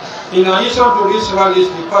successful. In addition to these rallies,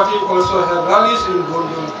 the party also held rallies in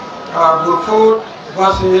Bundung, Burford,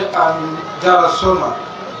 Basse, and Jarasoma.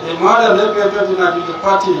 In March 11, 2019, the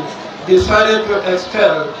party decided to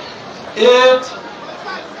expel eight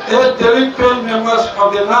delinquent members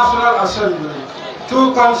of the National Assembly,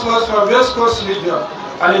 2 councillors from West Coast Region,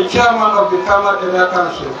 and a chairman of the Kamal Area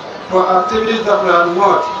Council for activities that were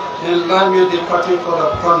not in line with the party code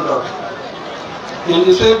of conduct. In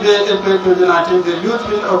the same day, April 2019, the Youth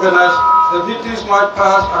Wing organized the Victims' March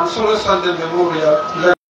Past and Solo Sunday Memorial.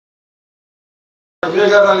 The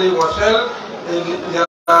mega rally was held in the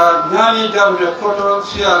Nyani Jarwe Koto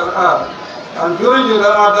CRR. And during the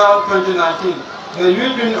Ramadan 2019, the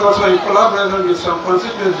Youth Wing also, in collaboration with some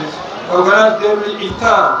constituencies, organized daily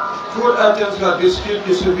iftar. Food items were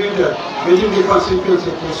distributed within the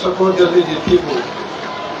constituency to support the needy people.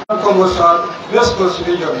 Commercial West Coast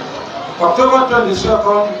Region. October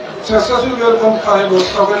 22nd, successful welcome parade was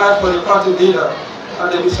organized by the party leader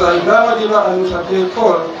and Mr. 𝒂𝒂𝒏 and Mr. J.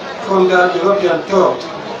 from the European tour.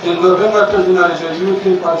 In November 2019, the Youth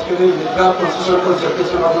Wing participated in the draft constitutional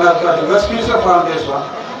consultation organized by the Westminster Foundation,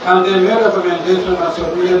 and they made recommendations and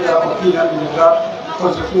submitted their opinion in the draft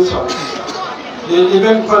constitution. The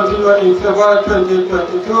event continued in February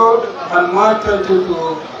 2022 and March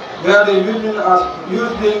 2022, where the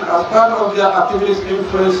Youth Wing, as part of their activities,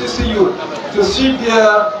 influenced 60 youth to seek their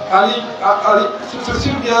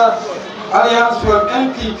alliance from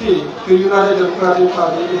NPP to United Democratic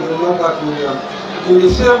Party in the North region. In the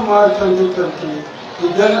same March 2020,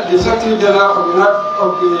 the Secretary General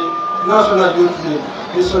of the National Youth League,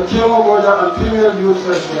 Mr. 𝒂𝒄𝒄𝒏𝒏 and female youth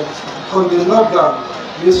president from the North,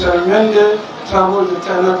 Mr. Mende, traveled to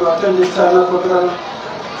China to attend the China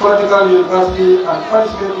Political University and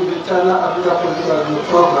participate in the China Africa Political Youth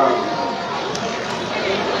Program.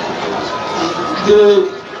 The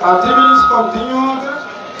activities continued.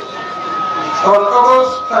 On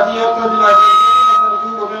August 30,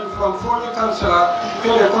 2019, women from 40 councillors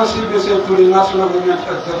paid a contribution to the National Women's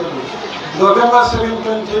Executive. November 7,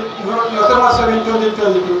 2020,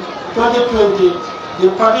 the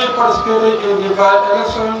party participated in the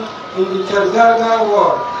by-election in the 𝒂𝒄𝒄𝒏𝒏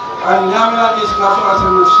ward and Nyamina East National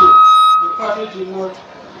Assembly seat. The party did not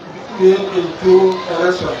win in 2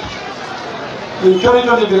 elections. In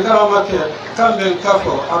 2020, the Ghana market, Kamben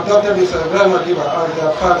Kafo adopted Mr. 𝒂𝒂𝒏 as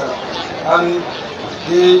their father, and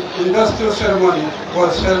the industrial ceremony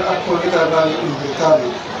was held at political rally in Britani.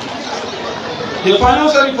 The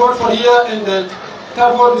financial report for the year ended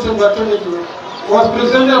 3rd December 2022 was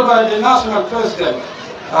presented by the national president,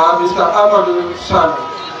 Mr. Amadou Saleh.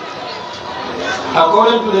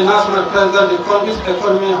 According to the national president, the country's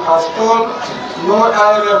economy has stalled, no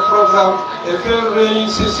IMF program, a failed rainy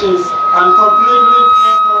season, and completely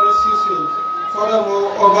failed tourist season. Furthermore,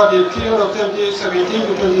 over the period of 2017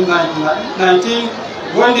 to 2019,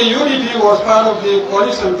 when the UDP was part of the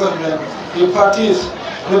coalition government, the party's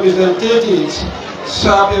representatives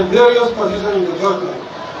served in various positions in the government.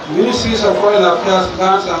 Ministries of Foreign Affairs,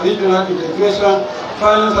 Lands and Regional Integration,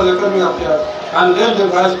 Finance and Economic Affairs, and then the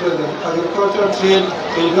Vice President, Agriculture, Trade,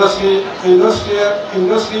 Industry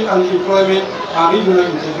and Employment, and Regional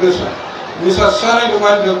Integration. Mr. Saleh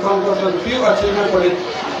reminded the Congress of the few achievements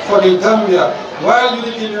for the Gambia, while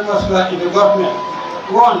UDP members were in the government.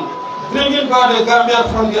 1. Bringing back the Gambia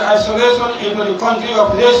from the isolation into the country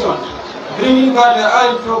of nations, bringing back the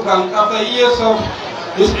IL program after years of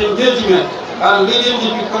disengagement, and leading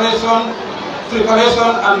the preparation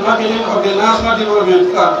and marketing of the National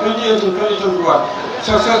Development Plan 2018-2021.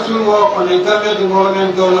 Successful work on the Gambia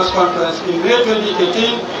Development Governors Conference in May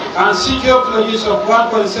 2018 and secure pledges of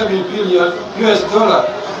 $1.7 billion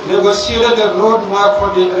negotiated the roadmap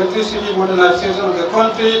for the electricity modernization of the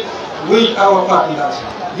country with our partners.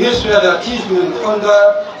 These were the achievements under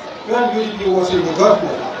when UDP was in the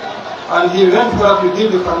government, and he went for to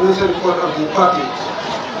give the financial report of the party.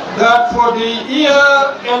 That for the year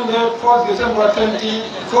ended 1st December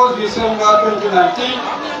 2019,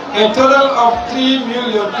 a total of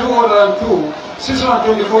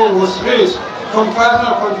 3,202,624 was raised, comprising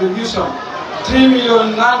of contribution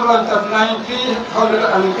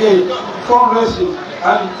 3,939,308 fundraising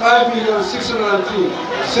and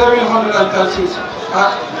 5,603,736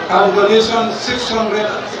 and donation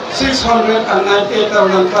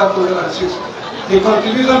 698,506. The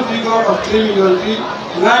contribution figure of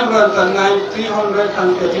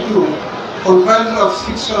 3,909,382 comprising of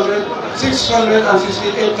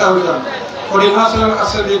 668,000 for the National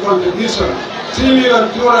Assembly contribution,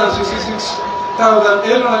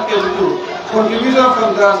 3,266,882 contribution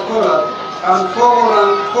from diaspora, and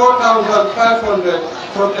 4,500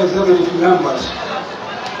 from executive members.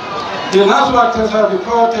 The National Treasurer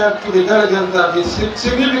reported to the delegates that the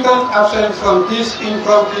significant absence from these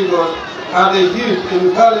income figures are the huge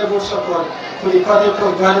invaluable support to the party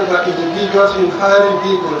provided by individuals in hiring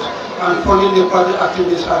vehicles and funding the party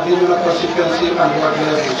activities at regional constituency and ward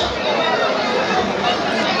levels.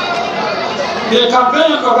 The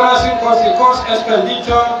campaign organizing cost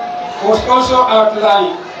expenditure was also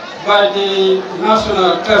outlined by the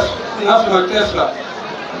National Treasurer.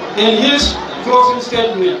 In his closing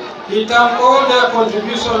statement, he thanked all their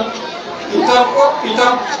contribution. He thanked all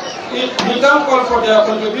for their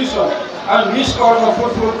contribution and wished all for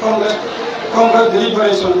fruitful Congress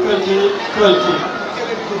deliberation 2020.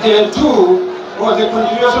 Day 2 was the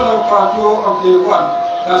continuation of part 2 of day 1,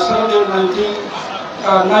 that's Saturday 19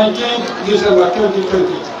 December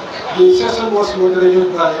 2020. The session was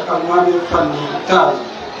moderated by Almami Fandi Tai.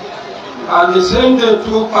 And the same day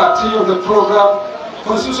 2, part 3 of the program,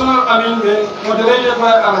 constitutional amendment moderated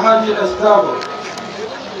by Alhaji Estabo.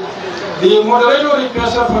 The moderator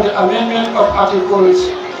requested for the amendment of Articles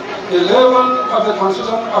 11 of the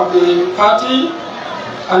Constitution of the party,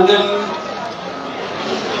 and then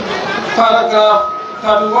paragraph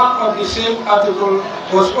 31 of the same article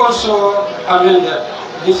was also amended.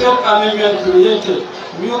 The same amendment created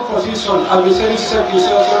new position, Administrative Secretary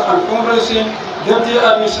Social and Congressing, Deputy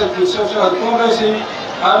Administrative Social and Congressing,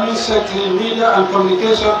 Admin Secretary Media and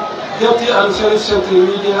Communication, Deputy Administrative Secretary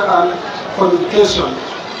Media and Communication.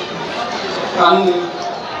 And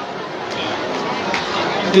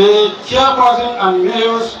the chairperson and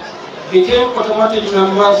mayors became automatic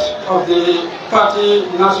members of the party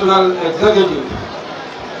national executive.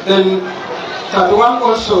 Then 31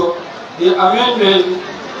 also, the amendment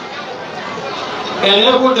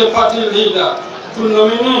enabled the party leader to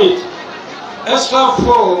nominate extra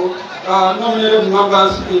 4 nominated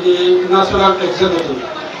members in the national executive.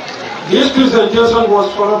 This presentation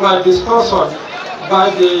was followed by discussion by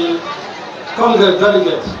the Congress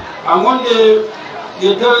delegates. Among the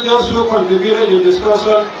delegates who contributed in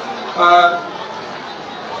discussion,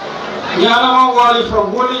 Nyanama Wali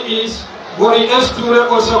from Buli East, Bori S. Ture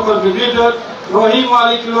also contributed, Rohim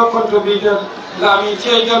Maliklo contributed, Lamin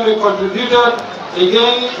Chejame contributed,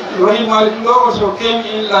 again Rohim Maliklo also came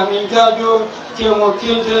in, Lamin Jajo, Kemo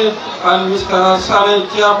Kinte, and Mr. Saleh,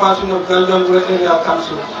 chairperson of JANJANGBUREH Area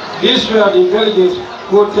Council. These were the delegates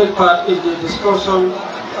who take part in the discussion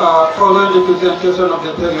following the presentation of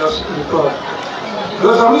the various reports.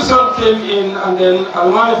 Resolution came in, and then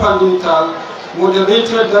Almani Fandital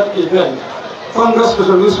moderated that event. Congress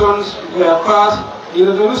resolutions were passed. The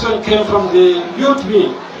resolution came from the youth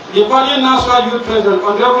wing. The party national youth president,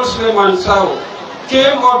 Honorable Suleiman Sao,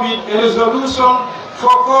 came up with a resolution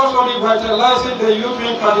focused on revitalizing the youth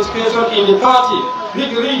wing participation in the party. Big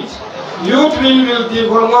reads, youth wing will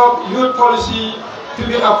develop youth policy to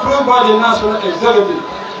be approved by the national executive.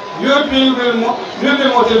 Youth wing will be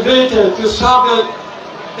motivated to serve the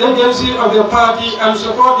agency of the party and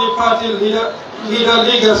support the party leader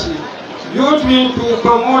legacy. Youth wing to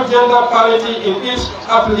promote gender parity in its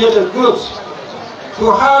affiliated groups.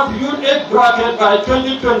 To have youth age bracket by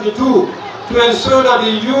 2022 to ensure that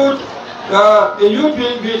the youth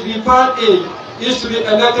wing with the part age is to be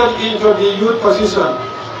elected into the youth position.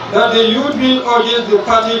 That the youth wing urges the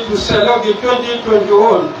party to select the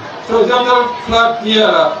 2021 presidential flag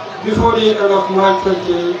bearer before the end of March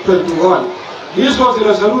 2021. This was the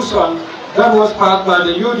resolution that was passed by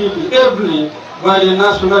the UDP ably by the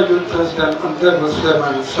National Youth President Honorable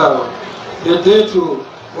Suleiman Sao. The day 2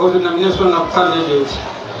 was the nomination of candidates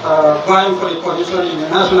vying for the position in the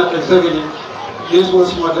National Executive. This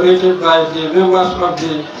was moderated by the members of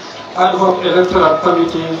the Ad hoc Electoral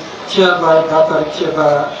Committee chaired by Dr.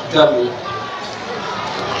 𝒂𝒄𝒄𝒏.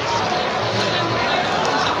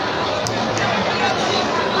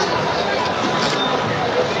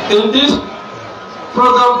 In this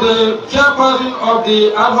program, the chairperson of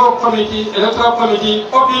the ad hoc committee, electoral committee,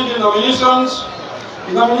 opened the nominations.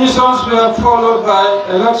 Nominations were followed by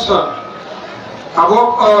election.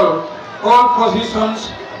 Above all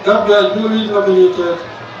positions that were duly nominated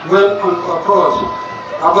went unopposed.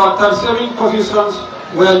 About 37 positions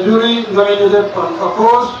were duly nominated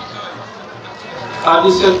unopposed at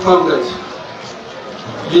the said Congress.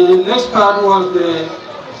 The next part was the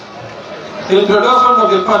introduction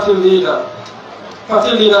of the party leader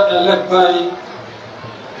elect by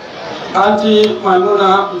Auntie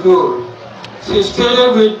Maimuna Nur. She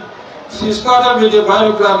started with the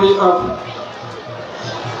biography of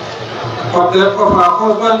her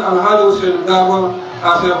husband Alhaji Hussein Dabo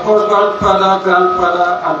as a husband, father, grandfather,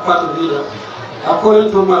 and party leader.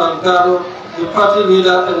 According to Madam Dabo, the party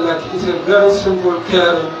leader elect is a very simple,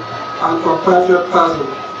 caring, and compassionate person,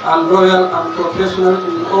 and loyal and professional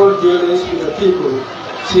in all dealings with the people.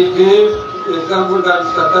 She gave the example that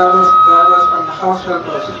Mr. Dabo's drivers and house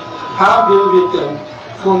helpers have been with them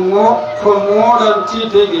for more than 3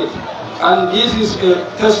 decades, and this is a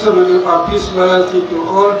testimony of his loyalty to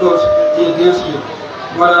all those he deals with.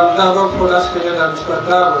 Madam Dabo further stated that Mr.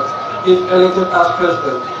 Dabo, if elected as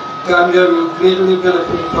president, Gambia will greatly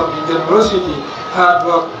benefit from the generosity, hard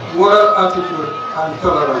work, moral attitude, and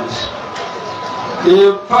tolerance.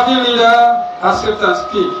 The party leader acceptance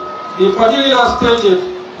speech. The party leader stated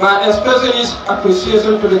by expressing his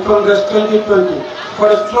appreciation to the Congress 2020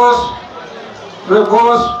 for the trust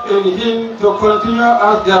reposed in him to continue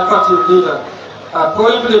as their party leader.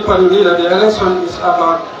 According to the party leader, the election is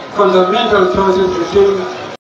about fundamental choices between